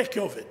 we'll take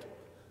care of it.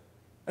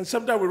 And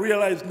sometimes we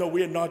realize, no,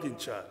 we're not in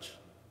charge.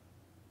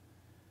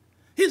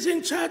 He's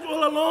in charge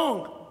all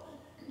along.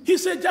 He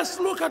said,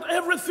 just look at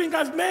everything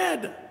I've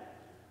made.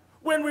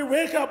 When we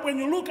wake up, when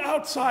you look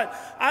outside,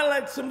 I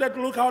like sometimes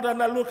to look out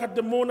and I look at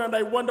the moon and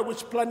I wonder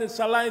which planets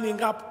are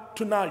lining up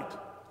tonight.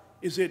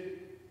 Is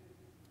it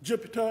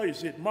Jupiter?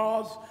 Is it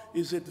Mars?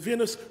 Is it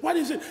Venus? What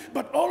is it?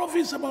 But all of it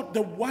is about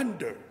the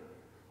wonder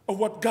of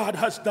what God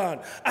has done.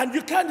 And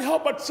you can't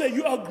help but say,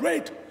 you are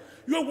great.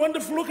 You are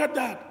wonderful. Look at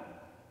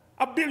that.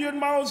 1 billion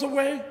miles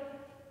away,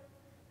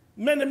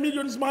 many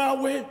millions miles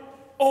away,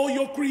 all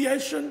your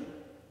creation.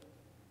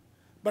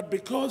 But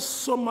because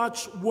so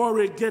much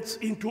worry gets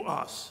into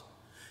us,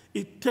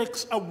 it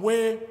takes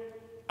away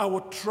our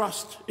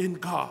trust in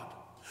God.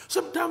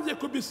 Sometimes there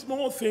could be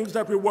small things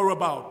that we worry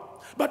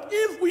about. But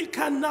if we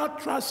cannot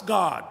trust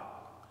God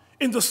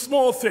in the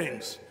small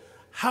things,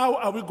 how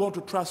are we going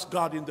to trust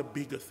God in the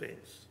bigger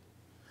things?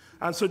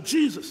 And so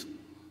Jesus,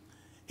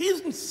 he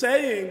isn't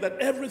saying that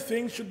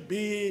everything should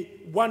be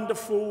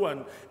wonderful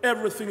and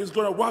everything is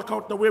going to work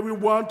out the way we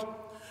want.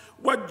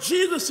 What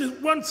Jesus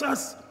wants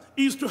us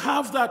is to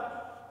have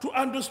that to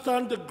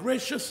understand the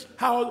gracious,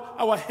 how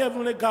our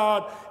heavenly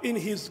God, in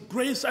his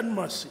grace and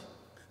mercy,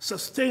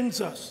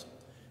 sustains us,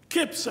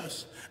 keeps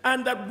us,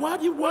 and that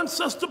what he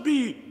wants us to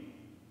be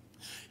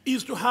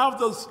is to have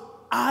those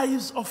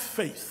eyes of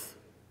faith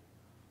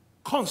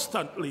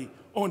constantly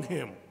on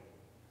him.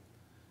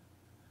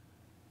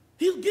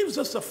 He gives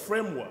us a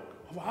framework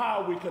of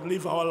how we can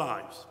live our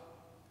lives.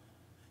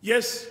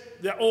 Yes,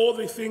 there are all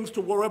the things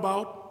to worry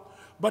about,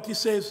 but he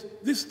says,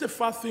 this is the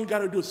first thing you got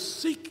to do.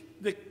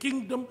 Seek the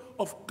kingdom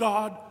of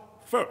God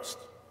first.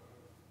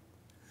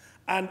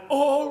 And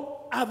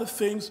all other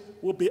things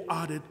will be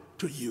added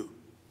to you.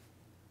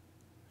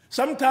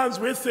 Sometimes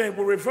we think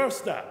we reverse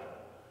that.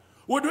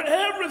 We'll do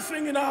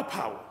everything in our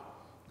power.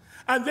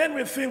 And then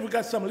we think we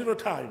got some little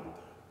time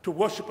to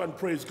worship and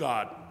praise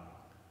God.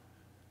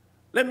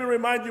 Let me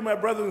remind you, my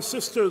brothers and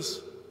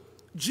sisters,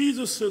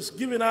 Jesus has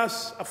given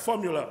us a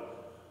formula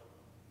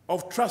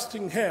of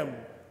trusting him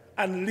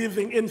and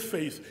living in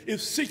faith.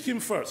 Is seek him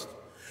first.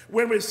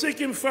 When we seek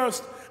him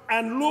first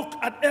and look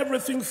at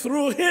everything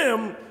through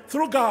him,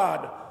 through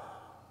God,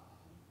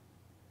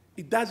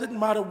 it doesn't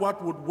matter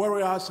what would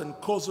worry us and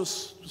cause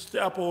us to stay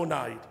up all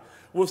night.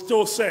 We'll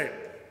still say,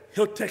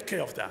 he'll take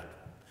care of that.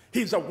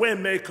 He's a way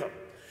maker.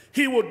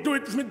 He will do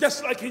it for me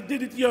just like he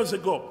did it years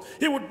ago.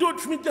 He will do it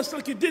for me just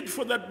like he did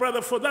for that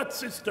brother, for that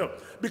sister,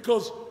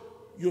 because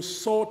you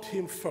sought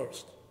him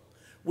first.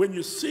 When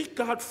you seek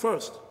God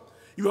first,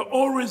 you are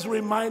always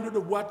reminded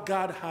of what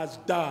God has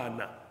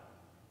done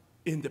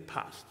in the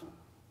past.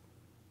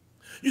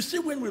 You see,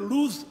 when we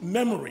lose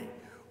memory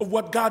of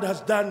what God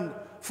has done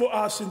for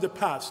us in the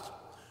past,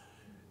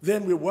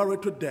 then we worry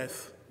to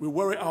death. We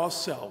worry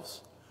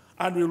ourselves.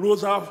 And we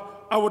lose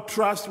our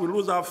trust. We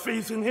lose our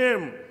faith in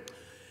him.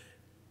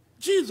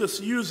 Jesus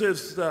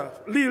uses the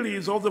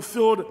lilies of the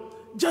field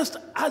just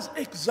as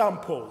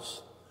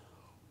examples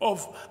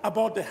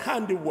about the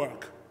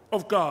handiwork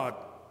of God.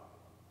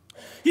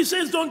 He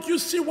says, don't you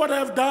see what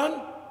I've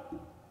done?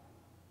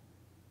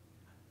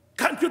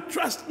 Can't you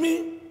trust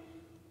me?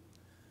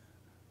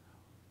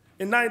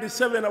 In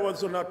 '97, I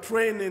was on a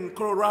train in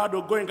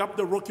Colorado going up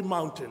the Rocky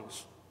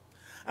Mountains.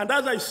 And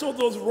as I saw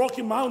those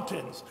Rocky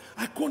Mountains,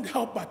 I couldn't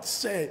help but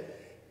say,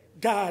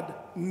 God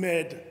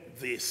made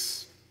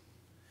this.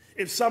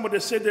 If somebody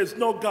said there's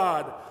no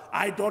God,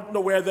 I don't know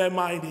where their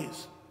mind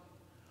is.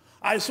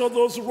 I saw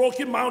those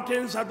Rocky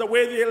Mountains and the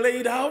way they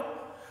laid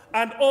out,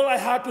 and all I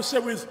had to say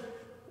was,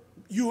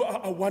 you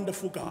are a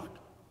wonderful God.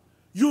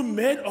 You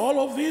made all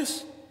of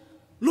this.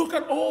 Look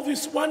at all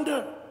this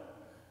wonder.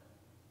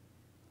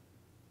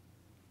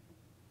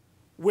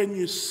 When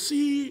you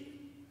see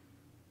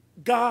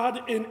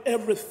God in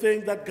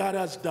everything that God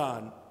has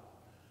done,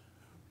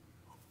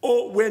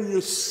 or when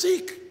you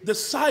seek the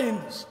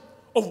signs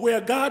of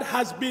where God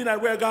has been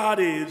and where God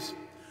is,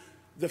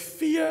 the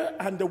fear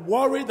and the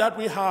worry that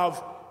we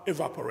have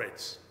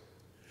evaporates.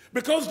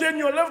 Because then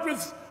you're left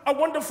with a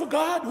wonderful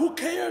God who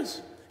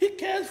cares. He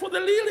cares for the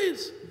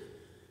lilies.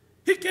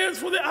 He cares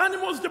for the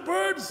animals, the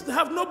birds. They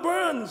have no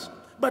burns,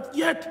 but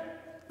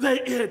yet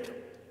they eat.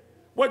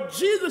 What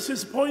Jesus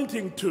is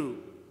pointing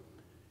to,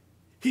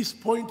 he's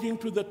pointing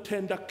to the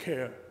tender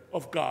care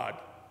of God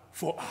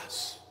for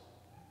us.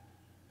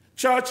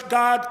 Church,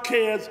 God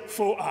cares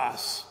for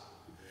us.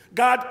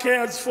 God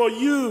cares for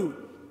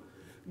you.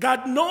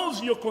 God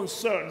knows your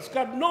concerns.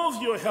 God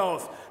knows your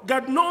health.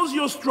 God knows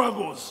your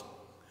struggles.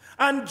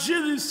 And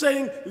Jesus is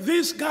saying,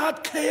 this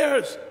God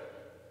cares.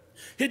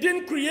 He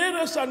didn't create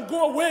us and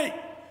go away.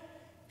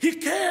 He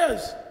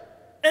cares.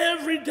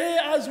 Every day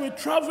as we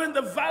travel in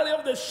the valley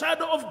of the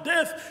shadow of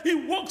death, he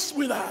walks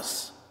with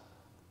us.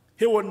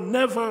 He will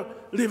never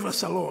leave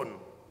us alone.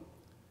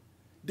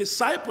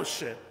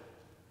 Discipleship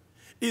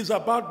is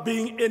about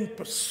being in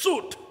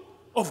pursuit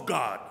of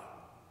God.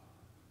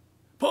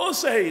 Paul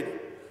said,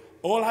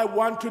 all I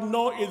want to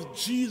know is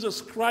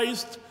Jesus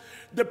Christ,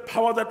 the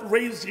power that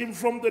raised him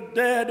from the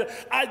dead.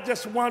 I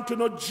just want to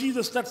know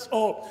Jesus, that's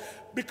all.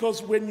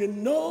 Because when you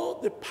know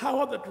the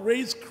power that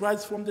raised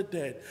Christ from the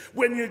dead,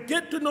 when you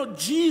get to know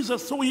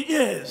Jesus who he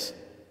is,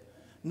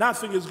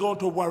 nothing is going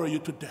to worry you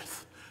to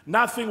death.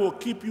 Nothing will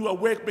keep you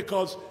awake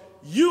because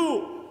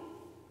you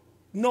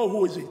know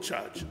who is in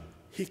charge.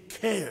 He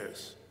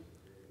cares.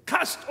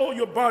 Cast all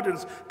your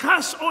burdens,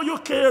 cast all your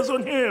cares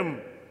on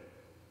him.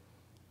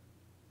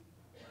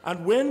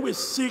 And when we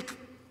seek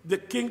the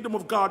kingdom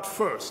of God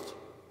first,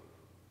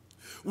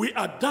 we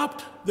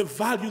adopt the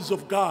values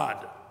of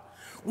God.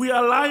 We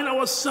align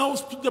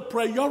ourselves to the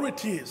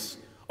priorities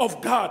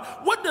of God.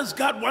 What does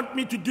God want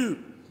me to do?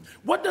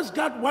 What does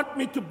God want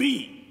me to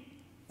be?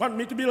 Want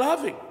me to be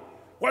loving?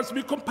 Wants to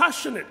be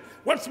compassionate?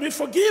 Wants to be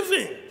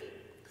forgiving?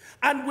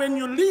 And when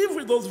you live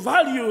with those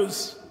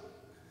values,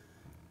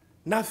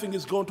 nothing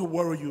is going to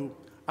worry you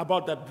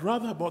about that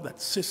brother, about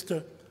that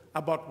sister,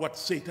 about what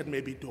Satan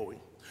may be doing.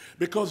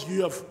 Because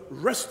you have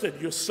rested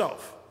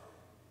yourself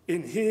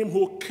in him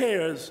who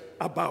cares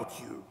about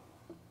you.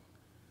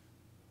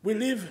 We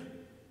live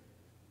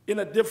in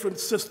a different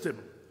system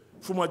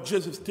from what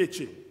Jesus is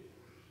teaching.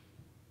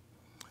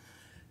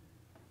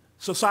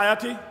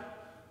 Society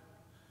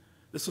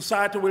The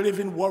society we live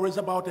in worries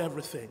about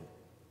everything.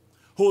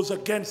 Who's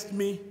against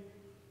me?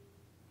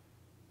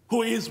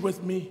 Who is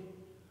with me?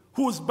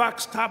 Who's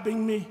backstabbing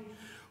me?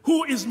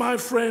 Who is my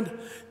friend?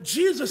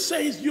 Jesus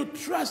says you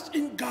trust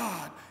in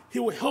God. He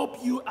will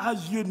help you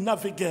as you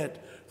navigate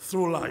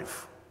through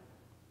life.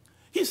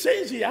 He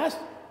says, he asked,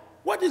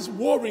 what is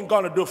worrying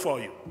going to do for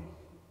you?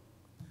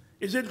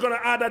 Is it going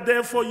to add a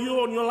day for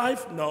you on your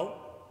life? No.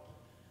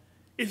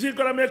 Is it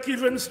going to make you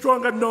even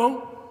stronger?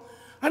 No.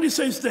 And he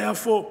says,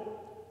 therefore,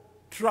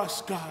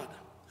 trust God.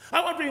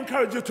 I want to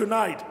encourage you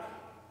tonight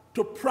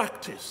to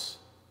practice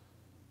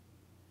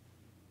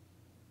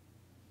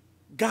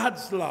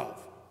God's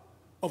love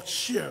of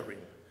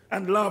sharing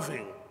and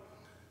loving.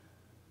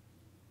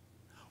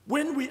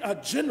 When we are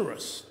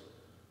generous,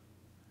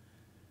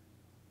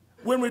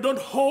 when we don't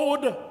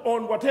hold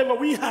on whatever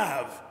we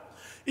have,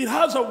 it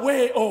has a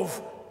way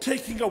of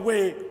taking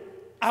away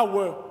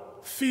our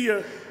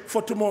fear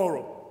for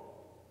tomorrow.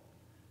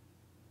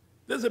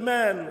 There's a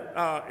man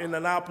in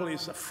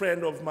Annapolis, a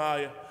friend of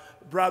my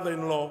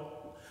brother-in-law.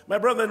 My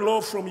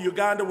brother-in-law from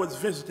Uganda was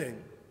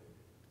visiting.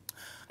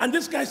 And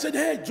this guy said,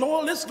 hey,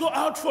 Joel, let's go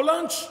out for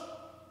lunch.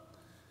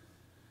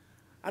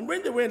 And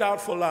when they went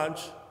out for lunch,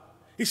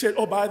 he said,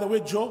 oh, by the way,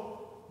 Joe,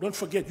 don't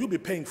forget, you'll be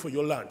paying for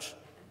your lunch.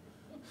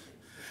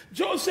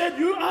 Joe said,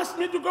 you asked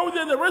me to go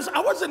to the restaurant.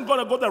 I wasn't going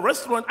to go to the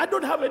restaurant. I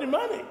don't have any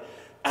money.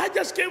 I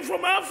just came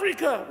from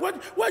Africa. What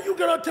are you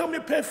going to tell me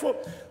pay for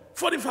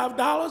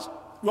 $45?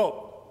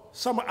 Well,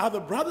 some other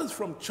brothers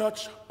from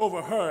church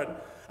overheard,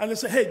 and they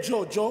said, hey,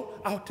 Joe,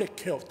 I'll take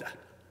care of that.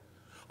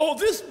 Oh,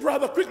 this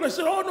brother quickly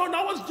said, oh, no,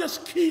 I was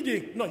just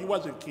kidding. No, he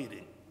wasn't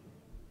kidding.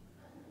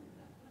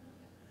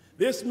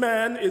 This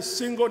man is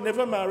single,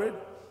 never married,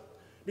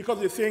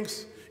 because he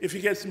thinks if he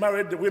gets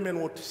married, the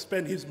women will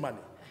spend his money.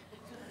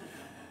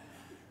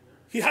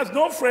 He has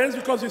no friends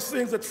because he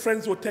thinks that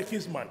friends will take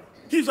his money.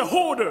 He's a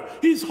hoarder.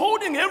 He's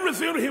holding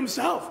everything to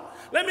himself.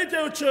 Let me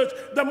tell you, church,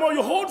 the more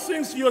you hold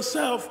things to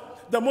yourself,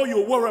 the more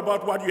you worry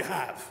about what you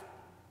have.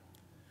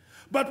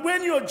 But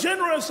when you're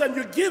generous and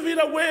you give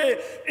it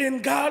away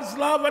in God's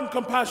love and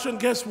compassion,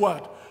 guess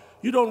what?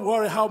 You don't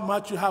worry how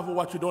much you have or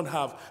what you don't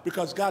have,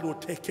 because God will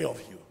take care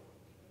of you.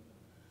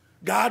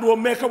 God will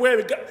make a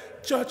way.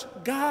 Church,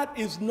 God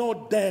is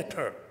no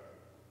debtor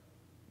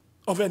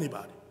of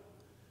anybody.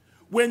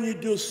 When you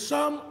do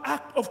some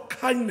act of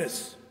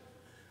kindness,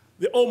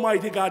 the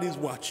Almighty God is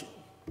watching.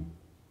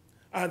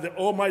 And the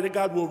Almighty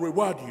God will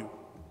reward you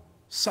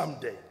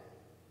someday.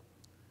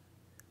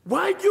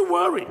 Why do you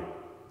worry?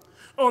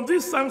 On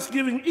this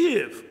Thanksgiving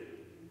Eve,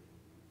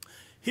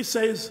 he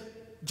says,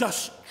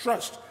 just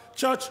trust.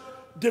 Church,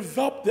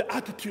 develop the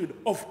attitude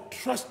of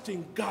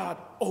trusting God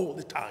all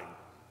the time.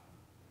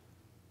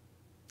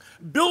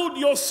 Build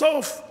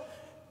yourself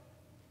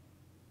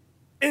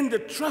in the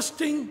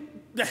trusting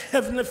the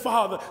Heavenly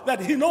Father, that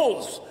He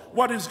knows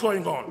what is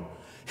going on.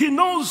 He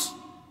knows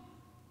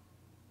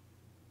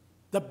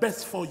the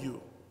best for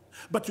you.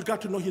 But you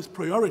got to know His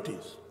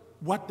priorities.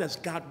 What does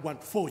God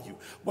want for you?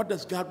 What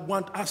does God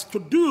want us to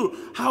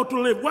do? How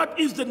to live? What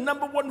is the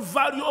number one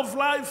value of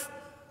life?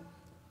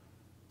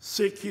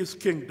 Seek His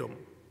kingdom.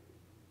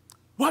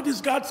 What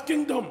is God's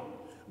kingdom?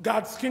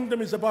 God's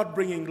kingdom is about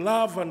bringing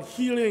love and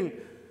healing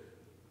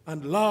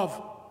and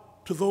love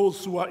to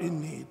those who are in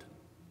need.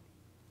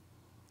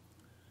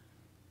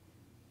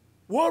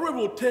 Worry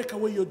will take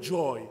away your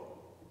joy.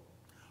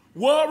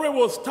 Worry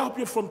will stop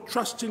you from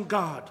trusting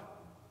God.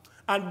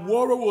 And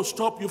worry will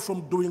stop you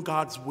from doing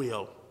God's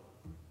will.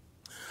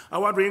 I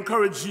want to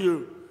encourage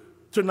you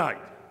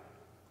tonight.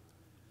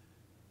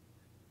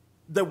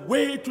 The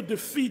way to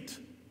defeat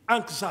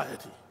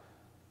anxiety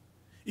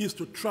is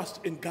to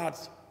trust in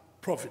God's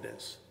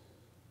providence.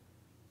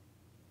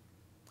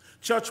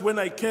 Church, when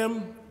I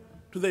came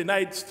to the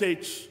United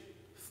States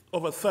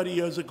over 30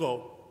 years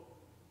ago,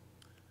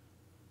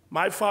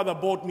 my father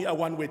bought me a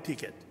one-way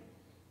ticket.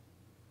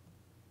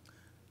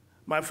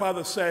 My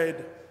father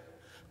said,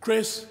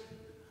 Chris,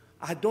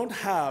 I don't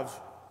have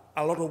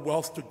a lot of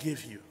wealth to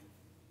give you.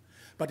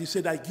 But he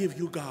said, I give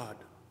you God.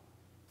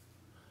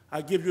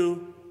 I give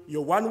you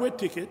your one-way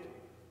ticket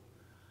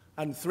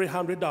and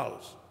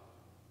 $300.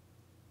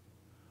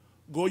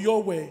 Go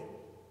your way.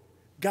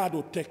 God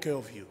will take care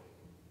of you.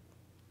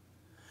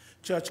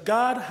 Church,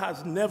 God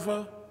has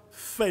never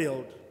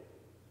failed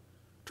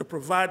to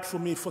provide for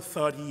me for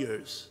 30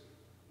 years.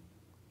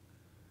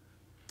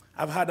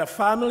 I've had a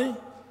family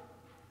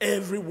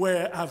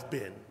everywhere I've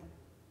been.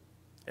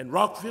 In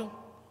Rockville,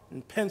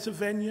 in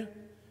Pennsylvania,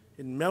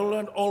 in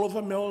Maryland, all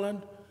over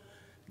Maryland.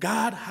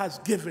 God has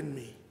given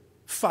me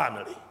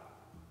family.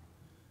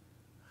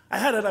 I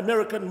had an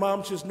American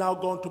mom. She's now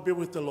gone to be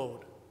with the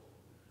Lord.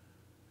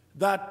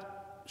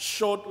 That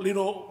short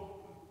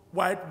little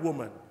white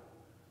woman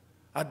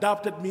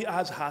adopted me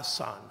as her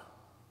son.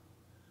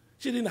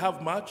 She didn't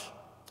have much,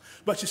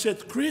 but she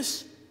said,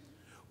 Chris,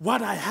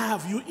 what I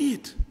have you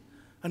eat,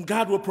 and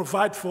God will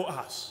provide for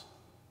us.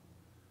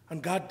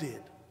 And God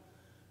did.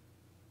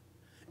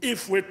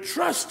 If we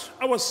trust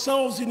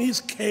ourselves in His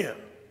care,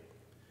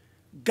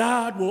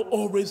 God will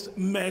always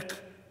make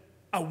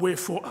a way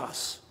for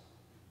us.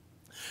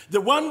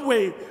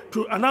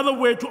 Another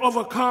way to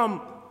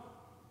overcome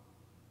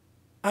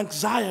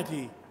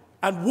anxiety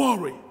and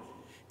worry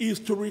is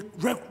to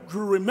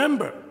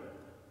remember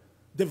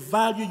the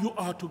value you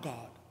are to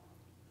God.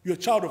 You're a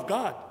child of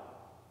God.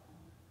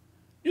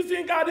 You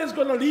think God is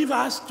going to leave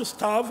us to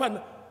starve?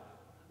 And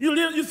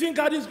you think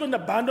God is going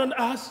to abandon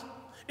us?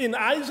 In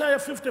Isaiah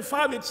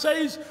 55, it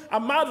says a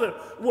mother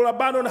will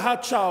abandon her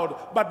child,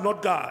 but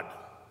not God.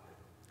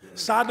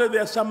 Sadly,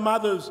 there are some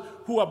mothers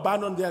who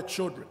abandon their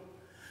children.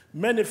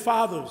 Many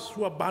fathers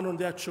who abandon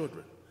their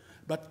children.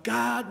 But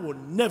God will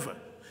never.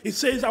 It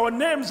says our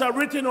names are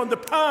written on the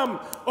palm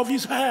of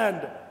his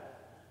hand.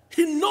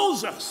 He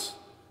knows us.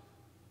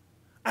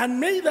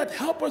 And may that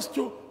help us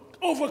to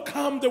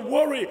overcome the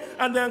worry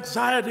and the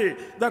anxiety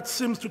that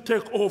seems to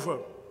take over.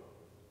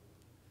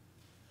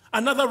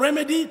 Another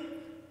remedy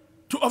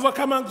to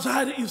overcome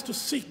anxiety is to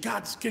seek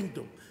God's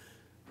kingdom,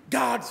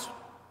 God's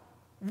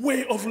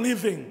way of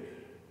living.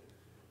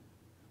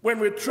 When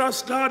we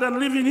trust God and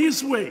live in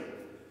his way,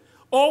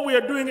 all we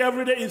are doing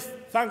every day is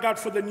thank God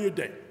for the new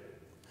day.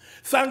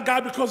 Thank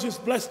God because he's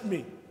blessed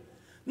me.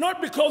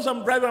 Not because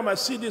I'm driving a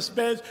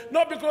Mercedes-Benz,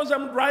 not because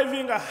I'm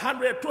driving a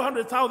 100,000,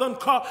 200,000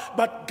 car,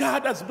 but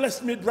God has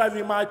blessed me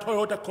driving my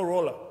Toyota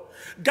Corolla.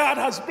 God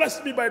has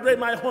blessed me by driving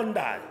my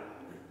Hyundai.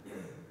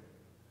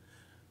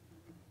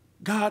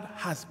 God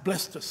has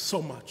blessed us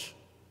so much.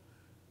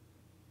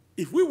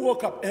 If we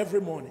woke up every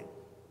morning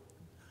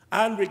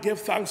and we give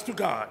thanks to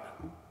God,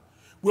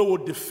 we will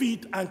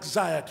defeat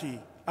anxiety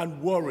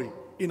and worry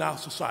in our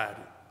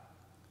society.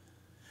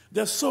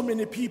 There's so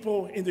many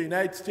people in the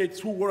United States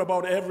who worry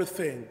about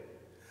everything,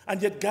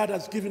 and yet God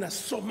has given us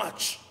so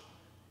much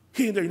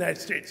here in the United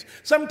States.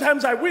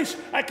 Sometimes I wish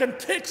I can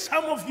take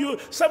some of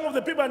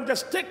the people, and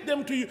just take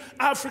them to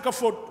Africa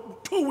for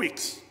 2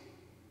 weeks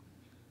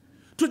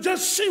to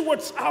just see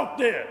what's out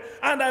there.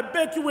 And I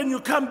bet you when you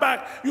come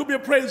back, you'll be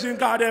praising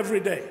God every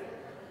day.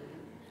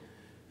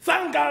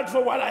 Thank God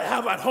for what I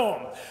have at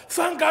home.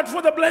 Thank God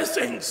for the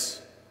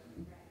blessings.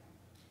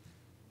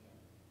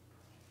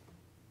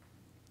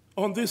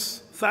 On this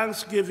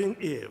Thanksgiving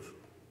Eve,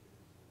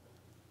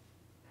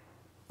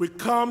 we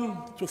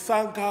come to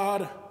thank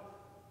God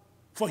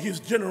for his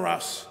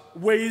generous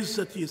ways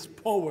that he has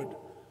poured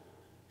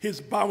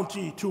his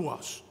bounty to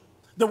us.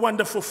 The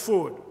wonderful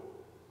food,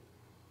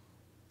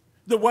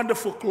 the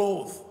wonderful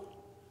clothes.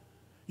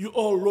 You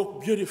all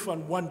look beautiful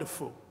and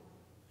wonderful.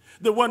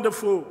 The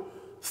wonderful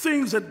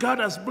things that God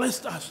has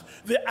blessed us,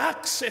 the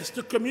access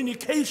to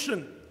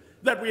communication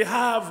that we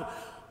have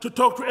to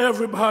talk to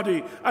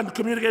everybody and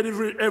communicate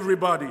with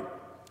everybody.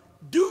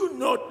 Do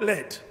not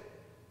let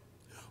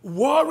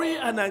worry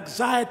and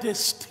anxiety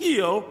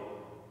steal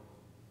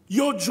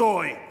your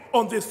joy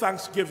on this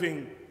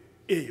Thanksgiving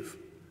Eve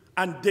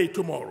and day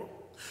tomorrow.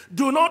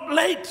 Do not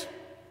let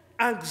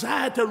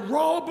anxiety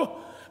rob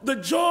the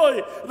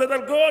joy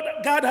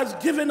that God has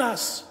given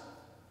us.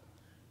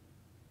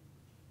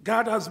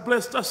 God has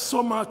blessed us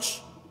so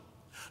much.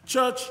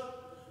 Church,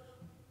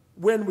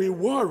 when we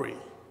worry,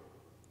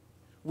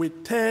 we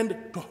tend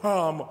to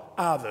harm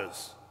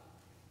others.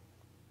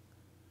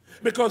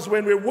 Because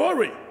when we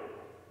worry,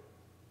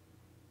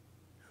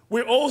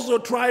 we also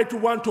try to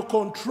want to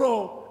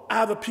control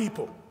other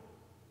people.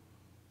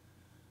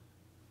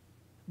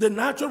 The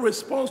natural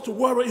response to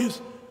worry is,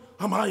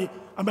 am I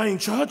in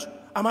charge?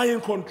 Am I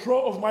in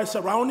control of my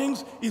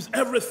surroundings? Is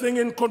everything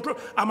in control?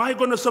 Am I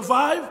going to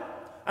survive?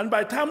 And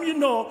by the time you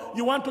know,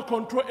 you want to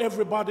control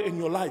everybody in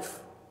your life.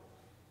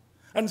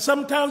 And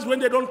sometimes when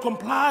they don't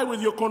comply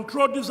with your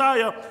control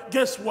desire,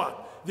 guess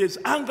what? There's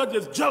anger,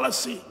 there's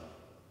jealousy.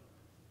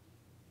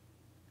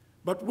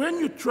 But when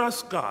you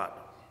trust God,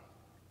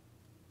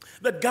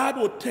 that God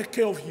will take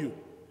care of you,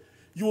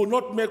 you will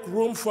not make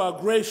room for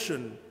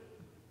aggression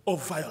or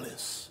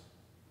violence.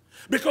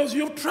 Because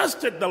you've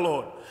trusted the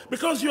Lord.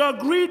 Because you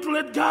agreed to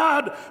let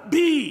God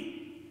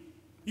be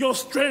your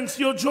strength,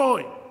 your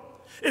joy.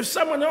 If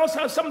someone else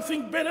has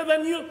something better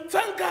than you,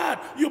 thank God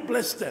you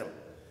bless them.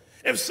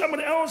 If someone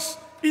else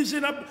is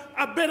in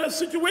a better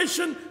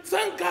situation,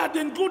 thank God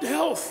in good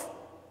health.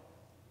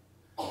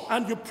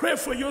 And you pray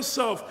for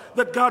yourself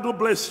that God will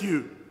bless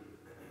you.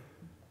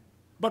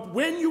 But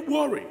when you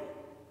worry,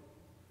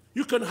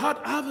 you can hurt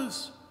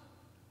others.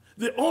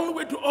 The only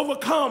way to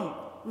overcome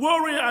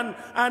worry and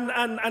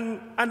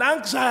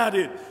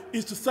anxiety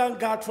is to thank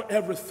God for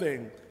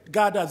everything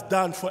God has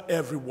done for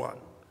everyone.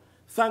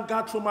 Thank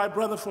God for my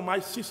brother, for my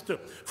sister,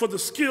 for the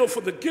skill,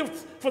 for the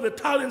gifts, for the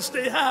talents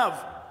they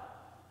have.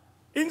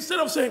 Instead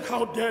of saying,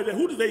 how dare they,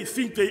 who do they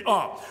think they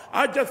are?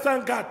 I just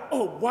thank God,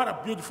 oh, what a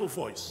beautiful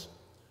voice.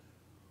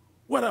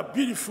 What a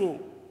beautiful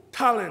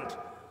talent.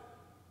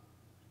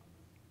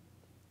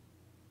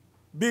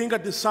 Being a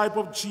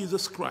disciple of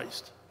Jesus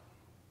Christ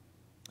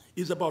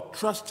is about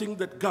trusting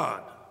that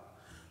God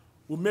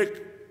will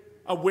make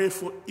a way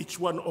for each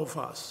one of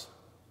us,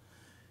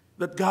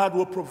 that God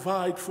will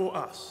provide for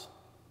us.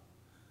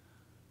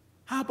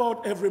 How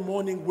about every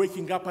morning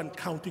waking up and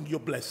counting your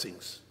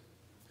blessings?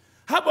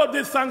 How about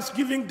this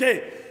Thanksgiving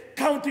Day,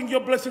 counting your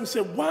blessings.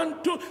 Say,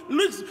 1, 2,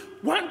 list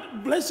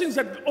one blessings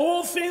that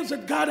all things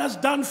that God has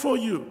done for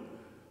you.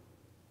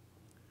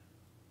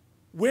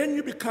 When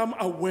you become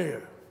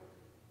aware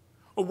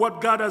of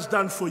what God has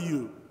done for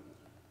you,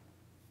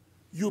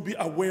 you'll be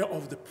aware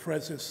of the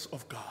presence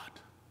of God.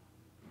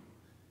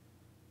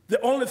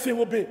 The only thing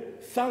will be,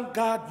 thank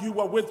God you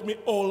were with me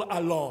all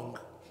along.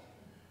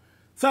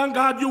 Thank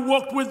God you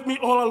walked with me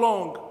all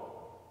along.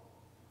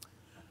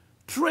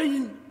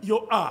 Train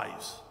your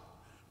eyes,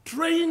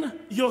 train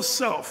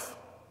yourself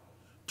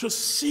to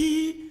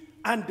see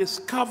and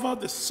discover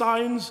the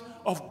signs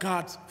of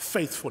God's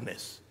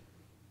faithfulness.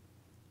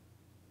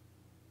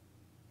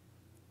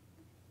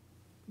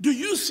 Do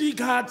you see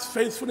God's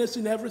faithfulness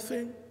in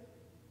everything?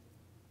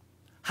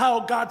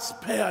 How God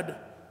spared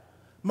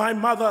my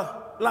mother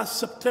last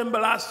September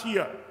last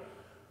year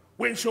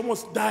when she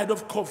almost died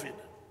of COVID.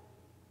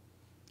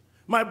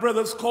 My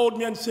brothers called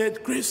me and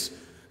said, Chris,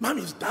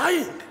 Mommy's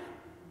dying.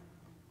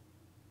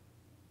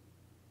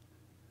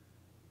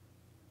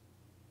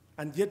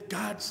 And yet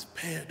God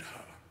spared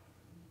her.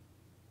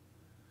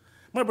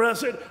 My brother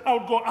said,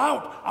 I'll go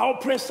out, I'll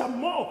pray some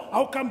more,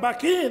 I'll come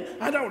back in,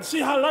 and I'll see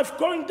her life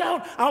going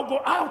down. I'll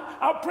go out,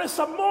 I'll pray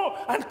some more,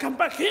 and come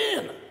back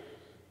in.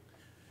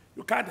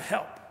 You can't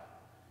help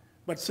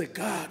but say,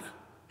 God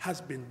has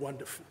been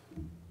wonderful.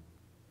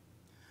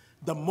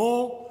 The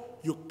more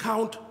you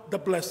count the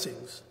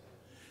blessings,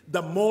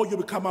 the more you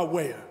become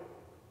aware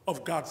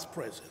of God's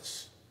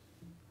presence.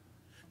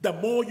 The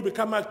more you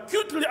become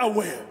acutely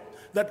aware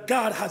that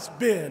God has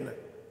been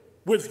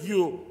with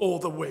you all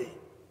the way.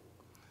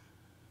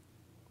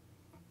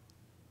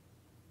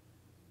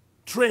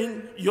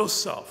 Train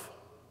yourself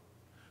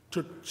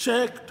to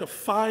check, to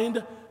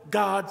find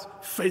God's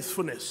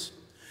faithfulness.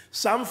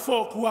 Some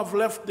folk who have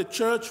left the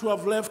church, who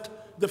have left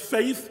the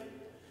faith,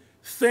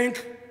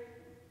 think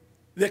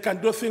they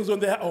can do things on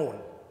their own.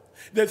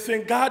 They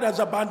think God has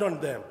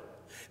abandoned them.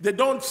 They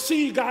don't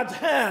see God's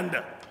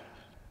hand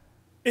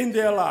in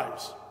their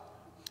lives.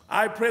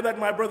 I pray that,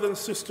 my brothers and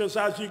sisters,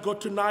 as you go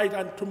tonight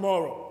and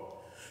tomorrow,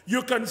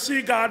 you can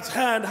see God's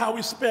hand, how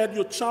he spared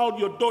your child,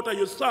 your daughter,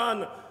 your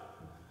son,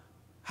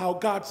 how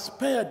God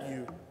spared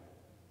you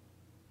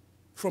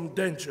from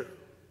danger.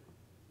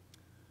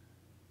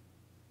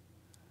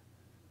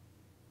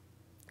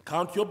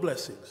 Count your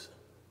blessings.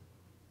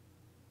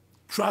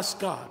 Trust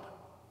God.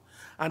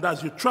 And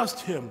as you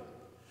trust him,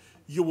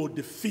 you will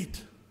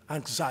defeat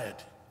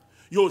anxiety.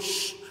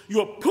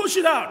 You'll push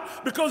it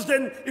out, because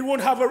then it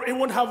won't have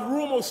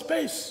room or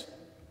space.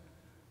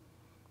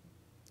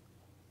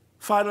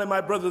 Finally,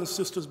 my brothers and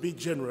sisters, be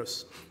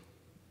generous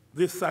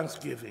this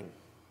Thanksgiving.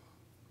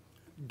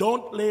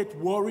 Don't let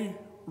worry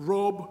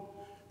rob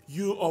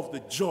you of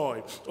the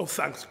joy of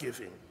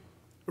Thanksgiving.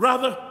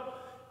 Rather,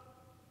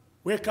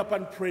 wake up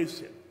and praise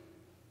him.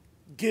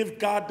 Give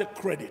God the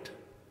credit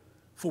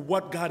for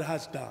what God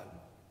has done.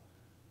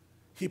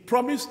 He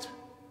promised,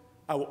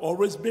 I will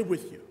always be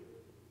with you.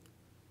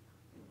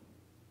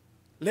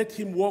 Let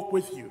him walk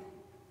with you.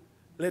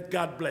 Let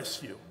God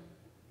bless you.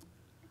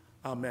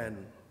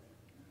 Amen.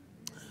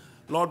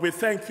 Lord, we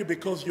thank you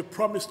because you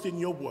promised in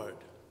your word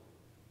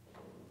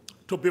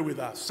to be with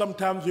us.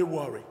 Sometimes we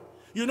worry.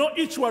 You know,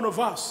 each one of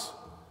us,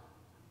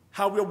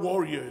 how we're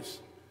warriors.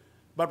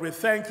 But we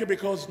thank you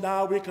because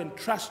now we can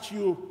trust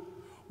you.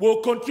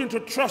 We'll continue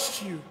to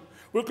trust you.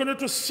 We'll continue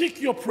to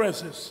seek your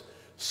presence,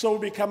 so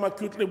we become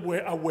acutely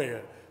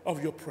aware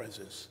of your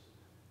presence.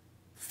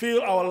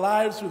 Fill our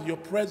lives with your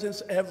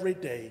presence every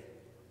day,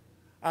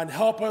 and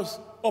help us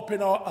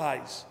open our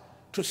eyes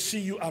to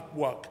see you at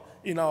work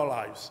in our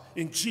lives.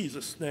 In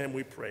Jesus' name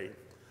we pray.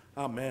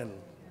 Amen.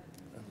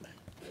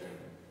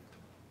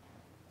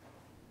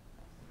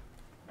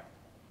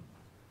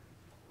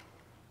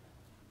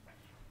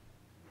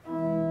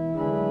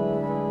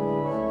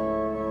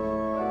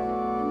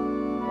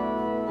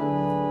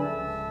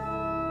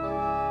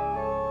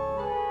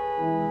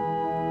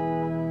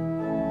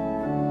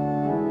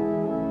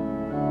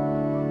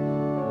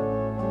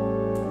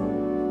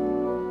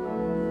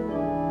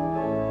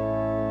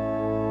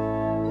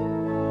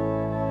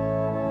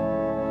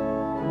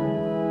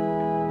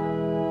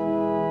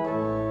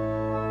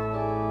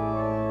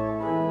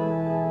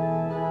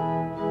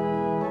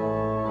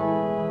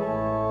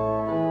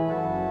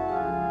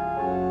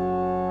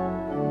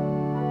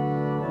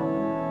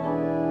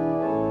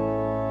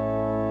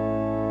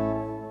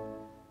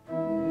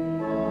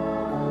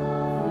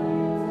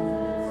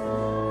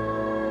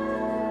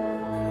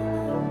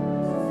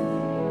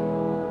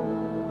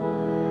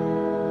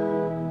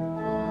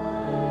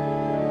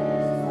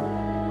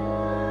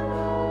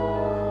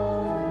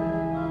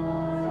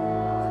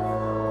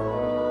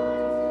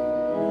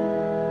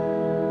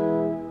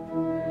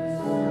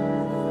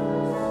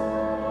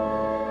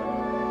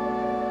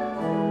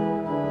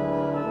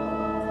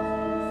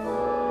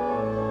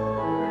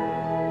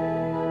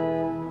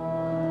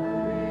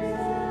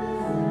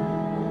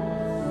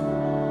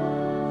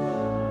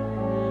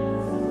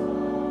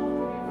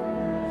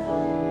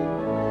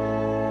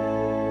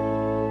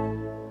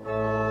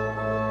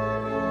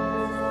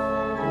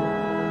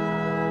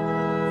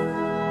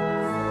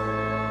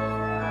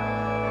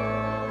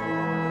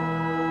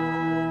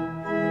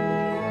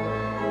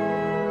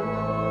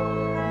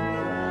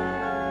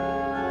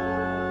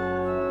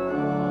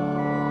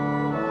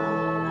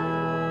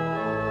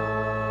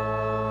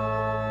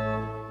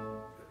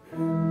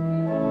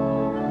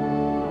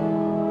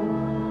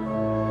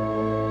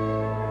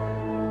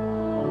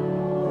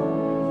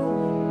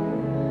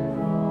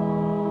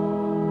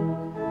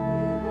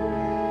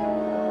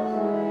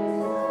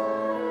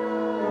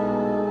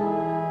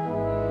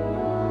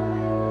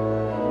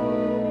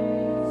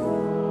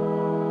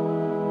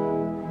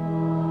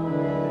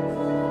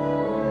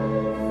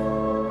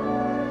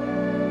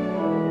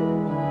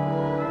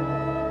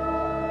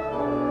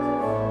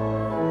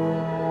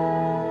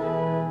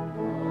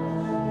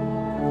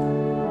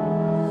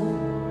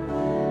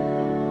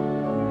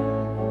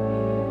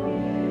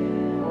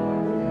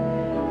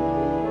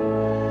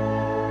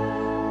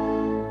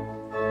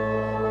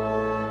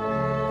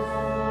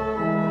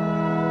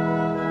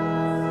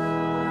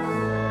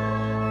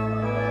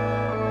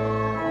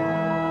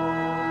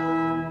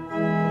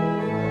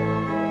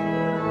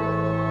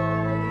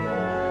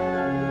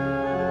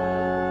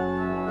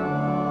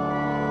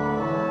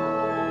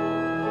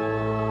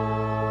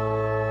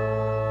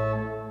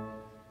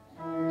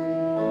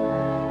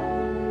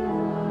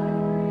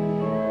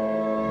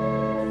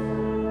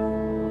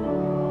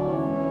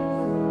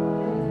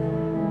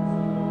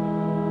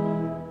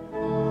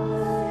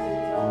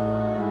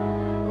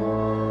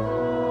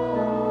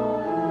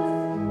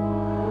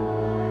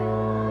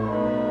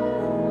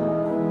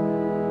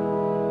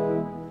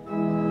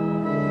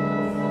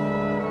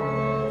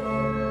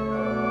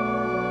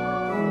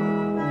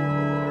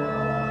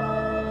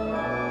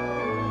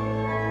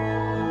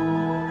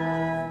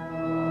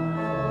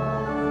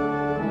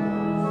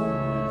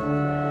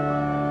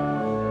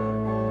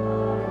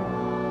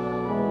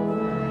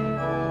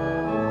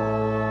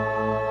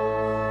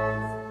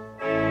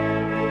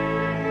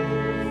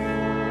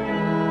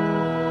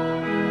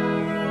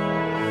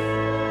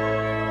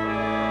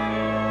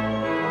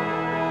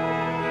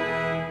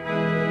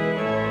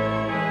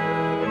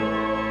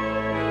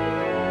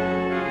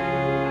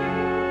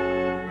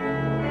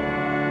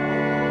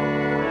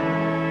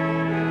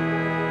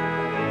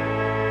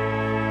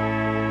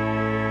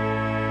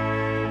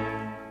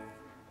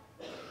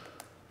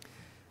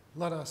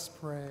 Let us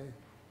pray.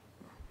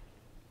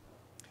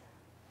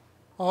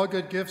 All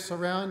good gifts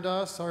around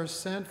us are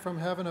sent from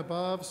heaven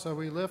above, so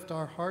we lift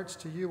our hearts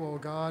to you, O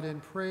God, in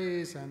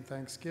praise and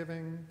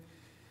thanksgiving.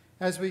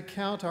 As we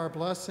count our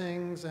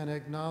blessings and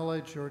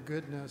acknowledge your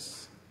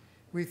goodness,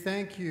 we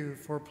thank you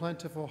for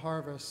plentiful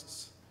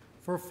harvests,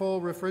 for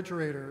full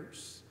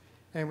refrigerators,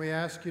 and we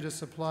ask you to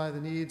supply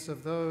the needs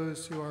of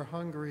those who are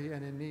hungry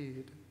and in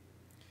need.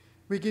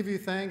 We give you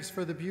thanks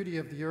for the beauty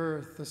of the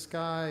earth, the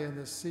sky, and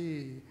the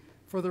sea,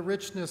 for the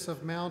richness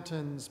of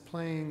mountains,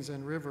 plains,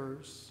 and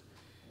rivers,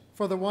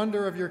 for the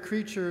wonder of your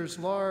creatures,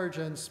 large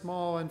and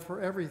small, and for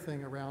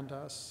everything around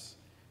us.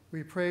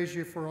 We praise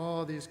you for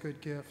all these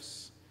good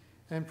gifts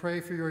and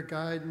pray for your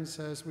guidance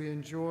as we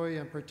enjoy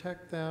and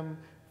protect them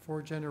for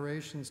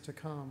generations to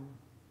come.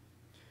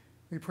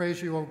 We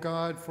praise you, O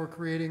God, for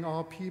creating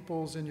all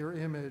peoples in your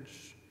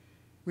image.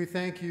 We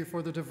thank you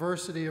for the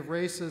diversity of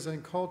races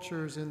and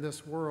cultures in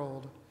this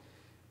world.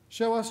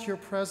 Show us your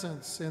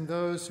presence in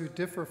those who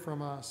differ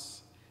from us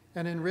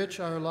and enrich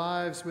our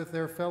lives with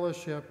their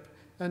fellowship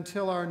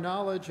until our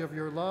knowledge of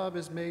your love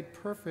is made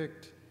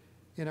perfect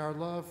in our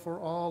love for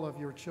all of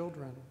your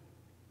children.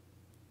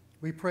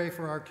 We pray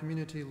for our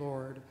community,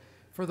 Lord,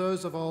 for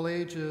those of all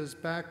ages,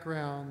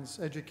 backgrounds,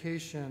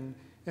 education,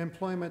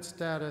 employment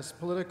status,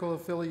 political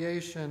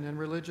affiliation, and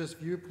religious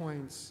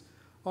viewpoints,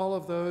 all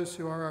of those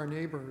who are our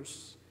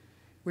neighbors.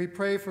 We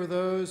pray for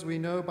those we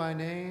know by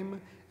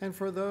name and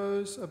for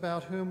those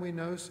about whom we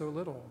know so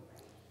little.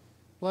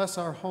 Bless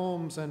our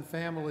homes and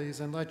families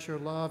and let your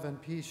love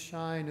and peace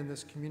shine in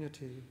this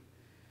community.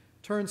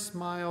 Turn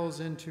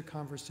smiles into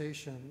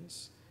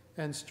conversations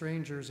and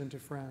strangers into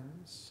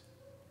friends.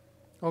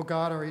 O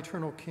God, our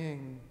eternal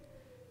King,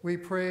 we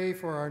pray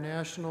for our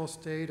national,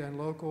 state, and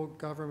local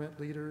government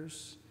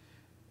leaders,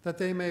 that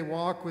they may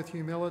walk with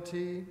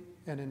humility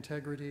and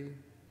integrity.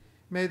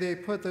 May they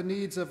put the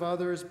needs of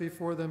others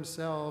before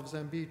themselves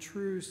and be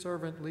true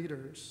servant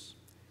leaders.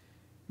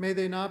 May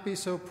they not be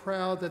so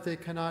proud that they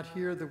cannot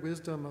hear the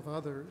wisdom of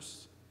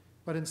others,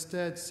 but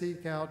instead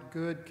seek out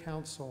good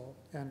counsel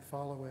and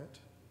follow it.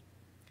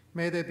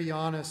 May they be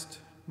honest,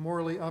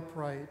 morally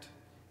upright,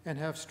 and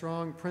have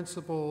strong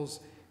principles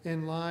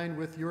in line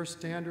with your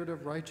standard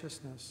of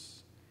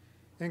righteousness.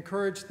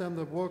 Encourage them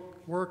to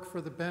work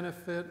for the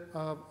benefit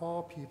of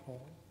all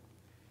people.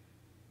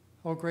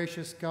 O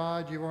gracious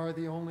God, you are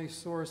the only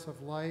source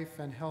of life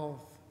and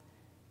health.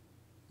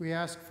 We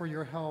ask for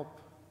your help,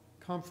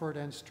 comfort,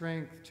 and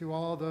strength to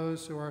all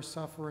those who are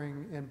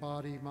suffering in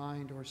body,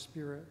 mind, or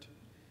spirit,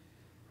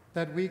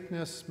 that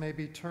weakness may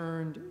be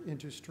turned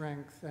into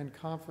strength and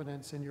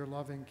confidence in your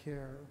loving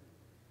care.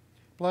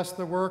 Bless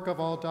the work of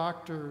all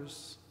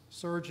doctors,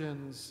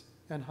 surgeons,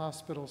 and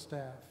hospital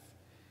staff,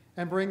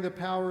 and bring the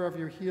power of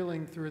your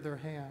healing through their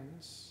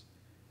hands.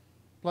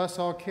 Bless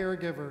all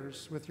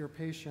caregivers with your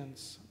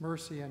patience,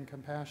 mercy, and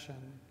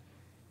compassion.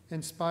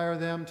 Inspire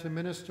them to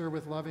minister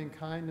with loving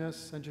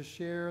kindness and to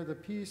share the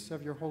peace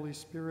of your Holy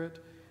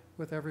Spirit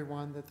with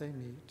everyone that they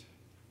meet.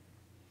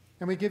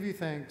 And we give you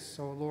thanks,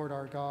 O Lord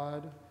our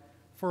God,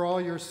 for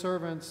all your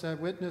servants and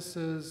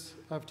witnesses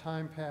of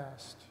time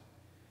past,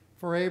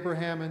 for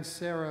Abraham and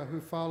Sarah who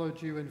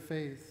followed you in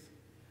faith,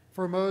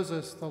 for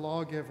Moses the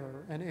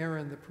lawgiver and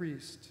Aaron the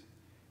priest,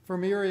 for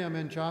Miriam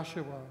and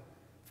Joshua,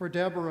 for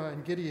Deborah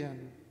and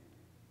Gideon,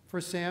 for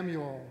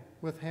Samuel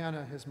with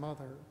Hannah his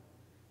mother,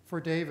 for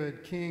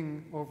David,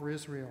 king over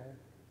Israel,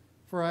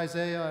 for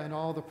Isaiah and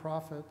all the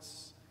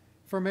prophets,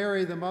 for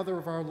Mary, the mother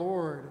of our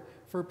Lord,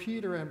 for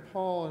Peter and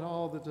Paul and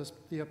all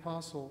the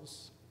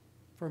apostles,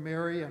 for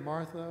Mary and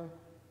Martha,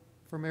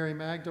 for Mary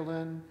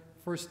Magdalene,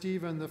 for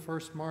Stephen, the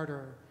first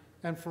martyr,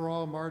 and for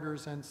all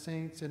martyrs and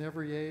saints in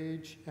every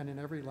age and in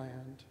every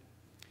land.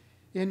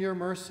 In your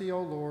mercy,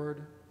 O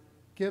Lord,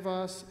 give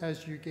us,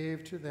 as you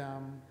gave to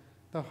them,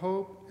 the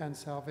hope and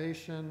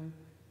salvation,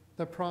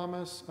 the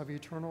promise of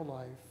eternal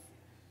life,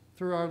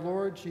 through our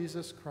Lord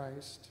Jesus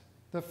Christ,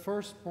 the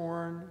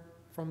firstborn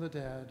from the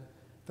dead,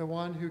 the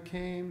one who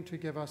came to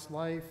give us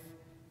life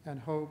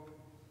and hope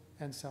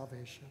and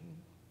salvation.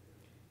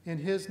 In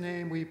his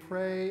name we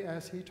pray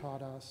as he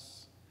taught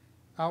us.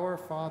 Our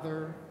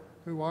Father,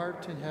 who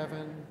art in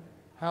heaven,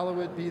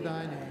 hallowed be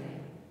thy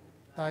name.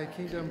 Thy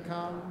kingdom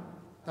come,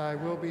 thy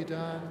will be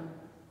done,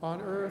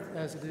 on earth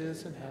as it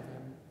is in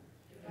heaven.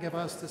 Give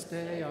us this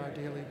day our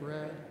daily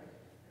bread,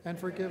 and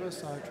forgive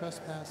us our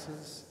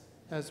trespasses,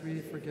 as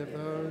we forgive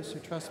those who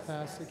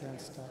trespass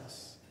against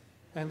us.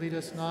 And lead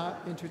us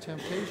not into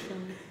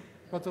temptation,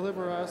 but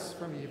deliver us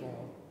from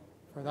evil.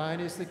 For thine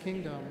is the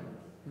kingdom,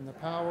 and the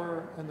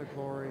power, and the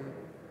glory,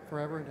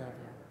 forever and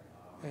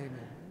ever.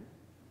 Amen.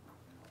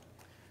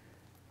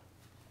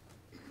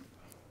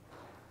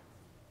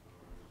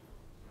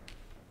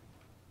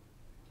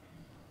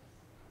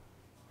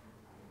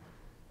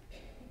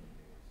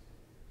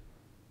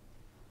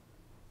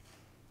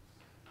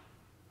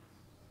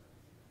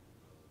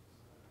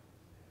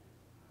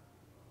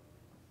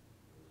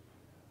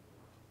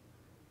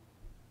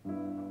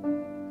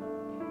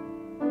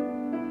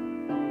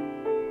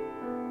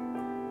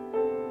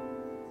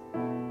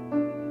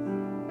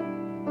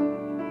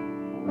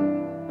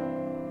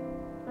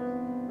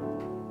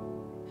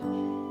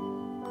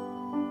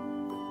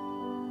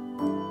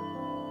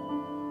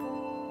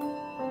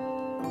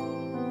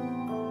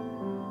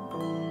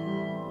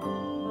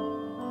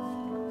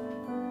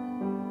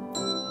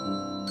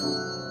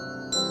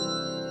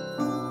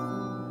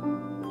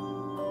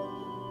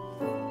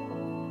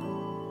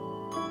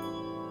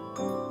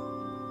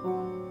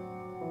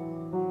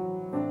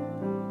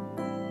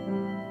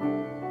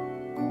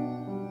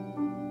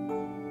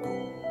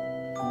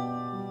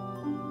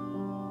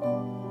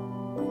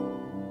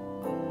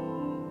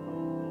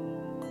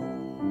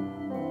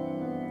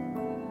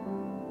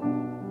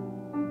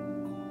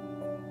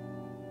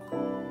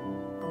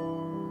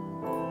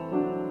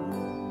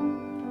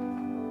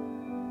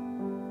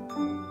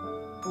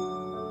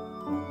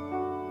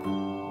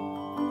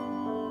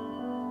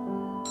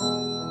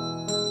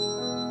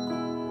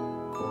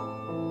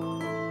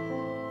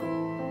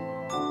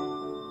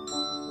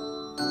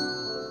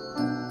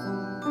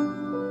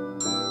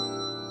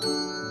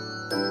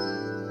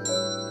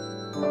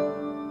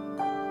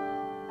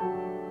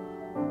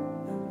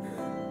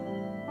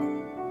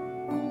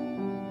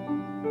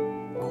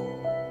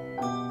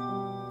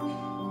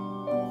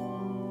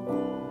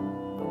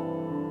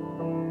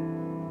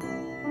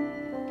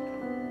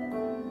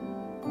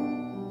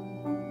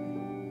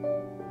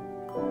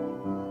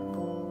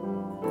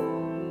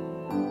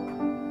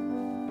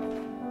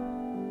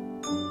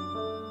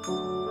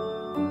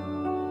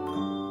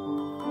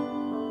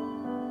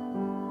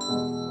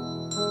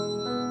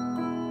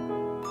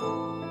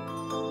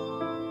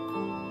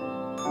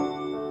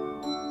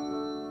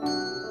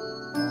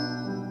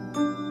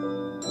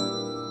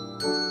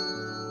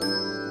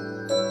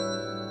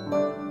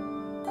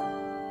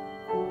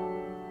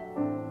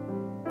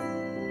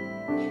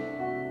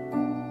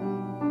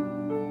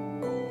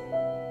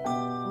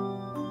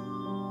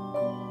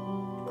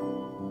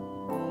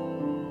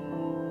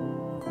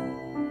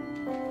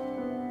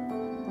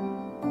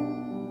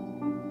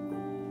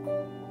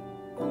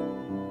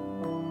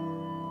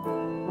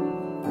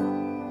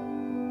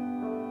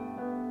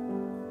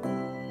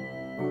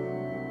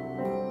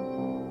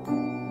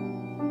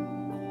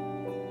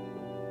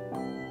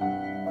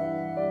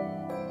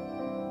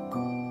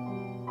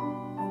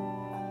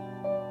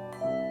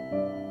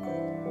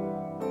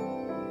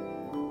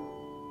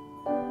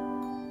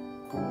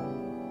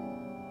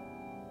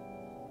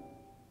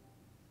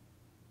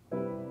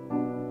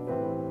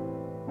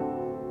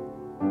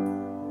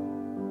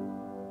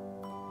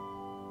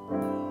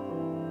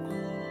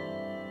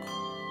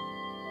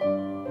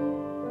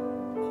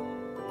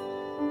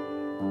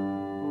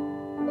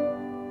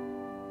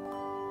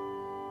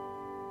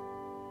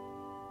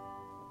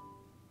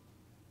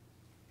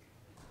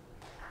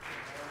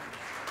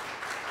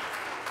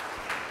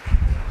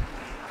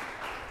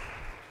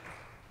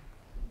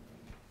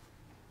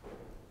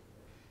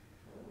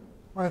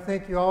 I want to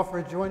thank you all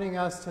for joining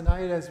us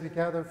tonight as we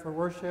gather for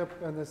worship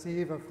on this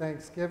eve of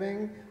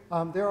Thanksgiving.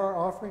 There are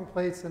offering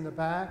plates in the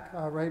back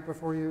right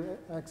before you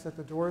exit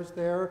the doors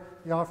there.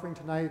 The offering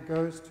tonight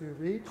goes to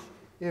Reach.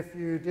 If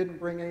you didn't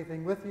bring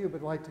anything with you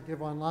but like to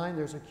give online,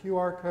 there's a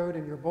QR code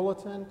in your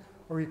bulletin,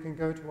 or you can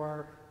go to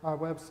our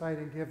website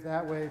and give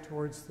that way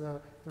towards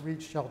the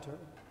Reach shelter.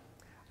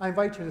 I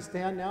invite you to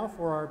stand now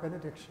for our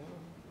benediction.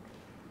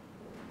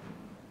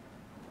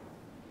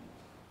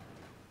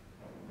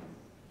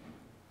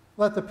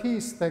 Let the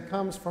peace that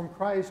comes from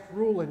Christ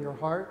rule in your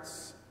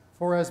hearts,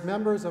 for as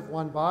members of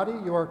one body,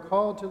 you are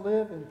called to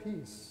live in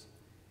peace.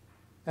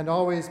 And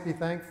always be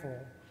thankful.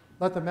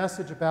 Let the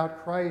message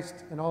about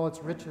Christ and all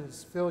its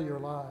riches fill your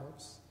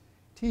lives.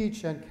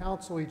 Teach and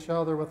counsel each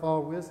other with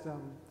all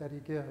wisdom that he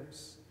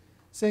gives.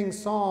 Sing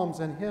psalms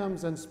and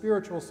hymns and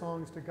spiritual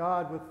songs to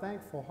God with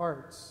thankful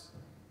hearts.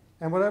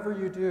 And whatever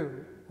you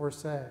do or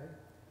say,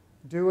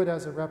 do it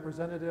as a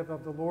representative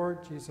of the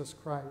Lord Jesus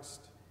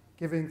Christ,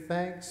 giving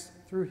thanks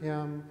through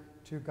him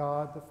to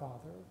God the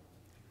Father.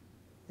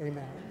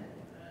 Amen.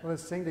 Let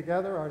us sing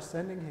together our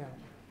sending hymn.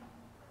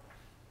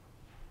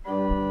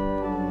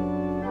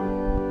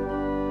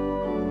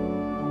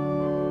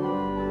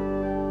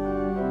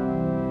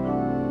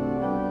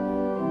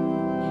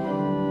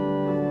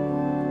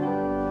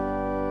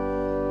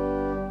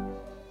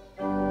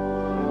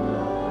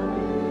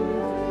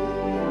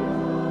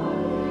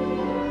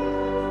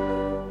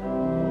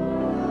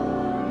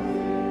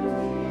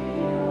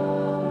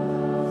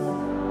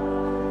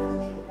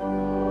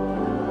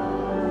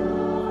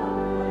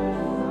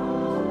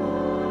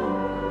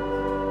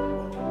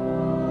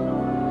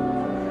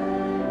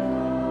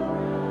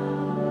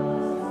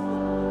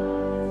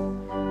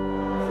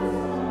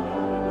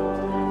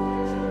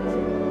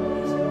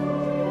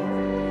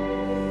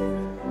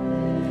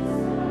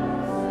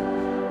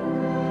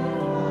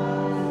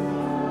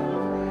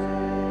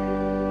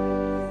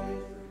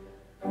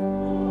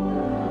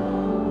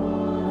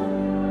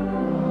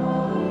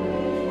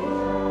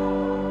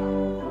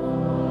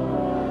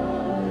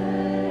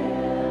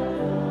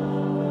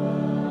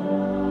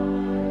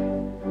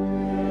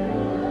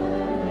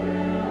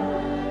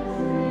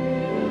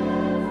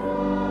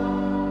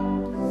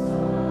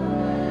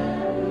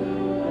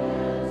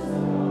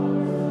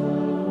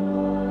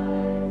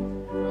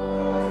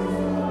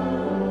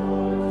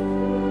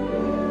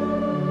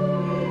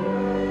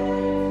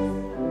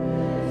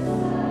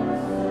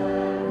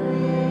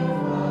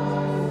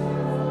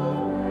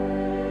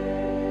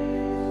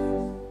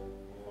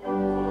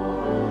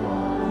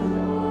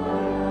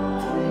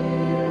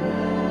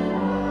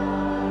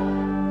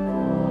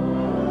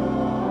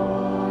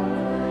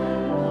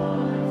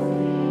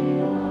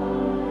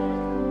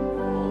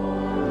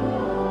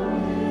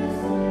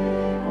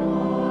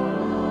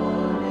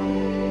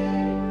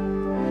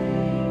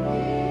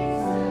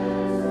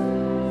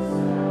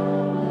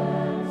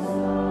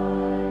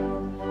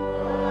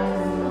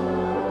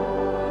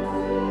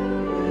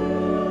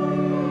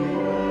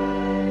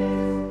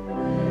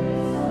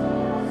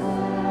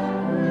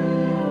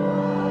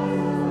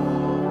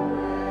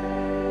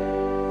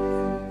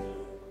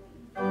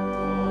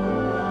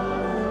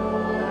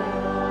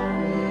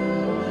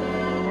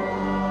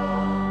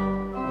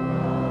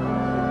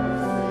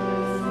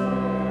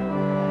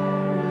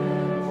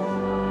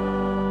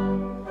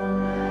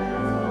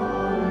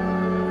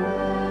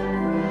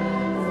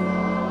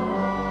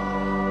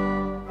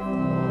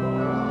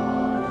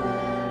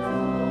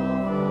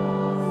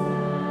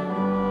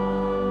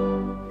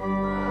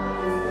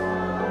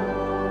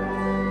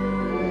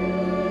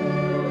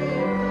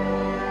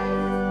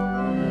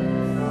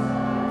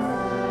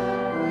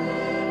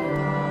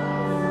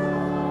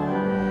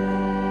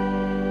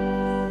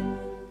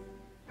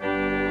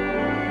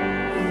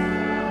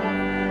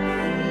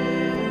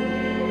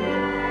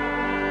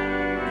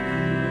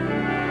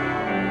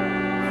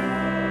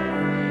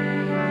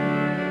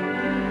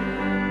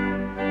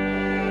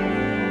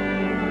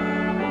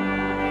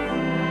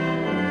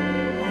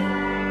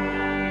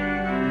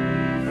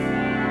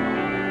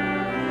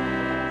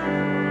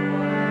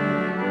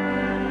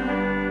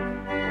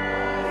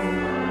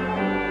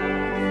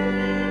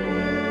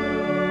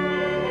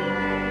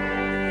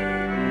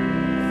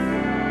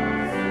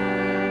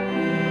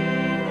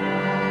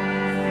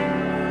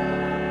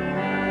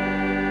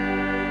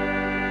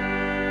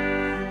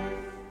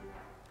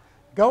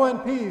 Go in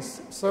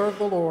peace, serve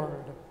the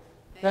Lord.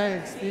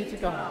 Thanks be to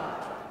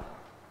God.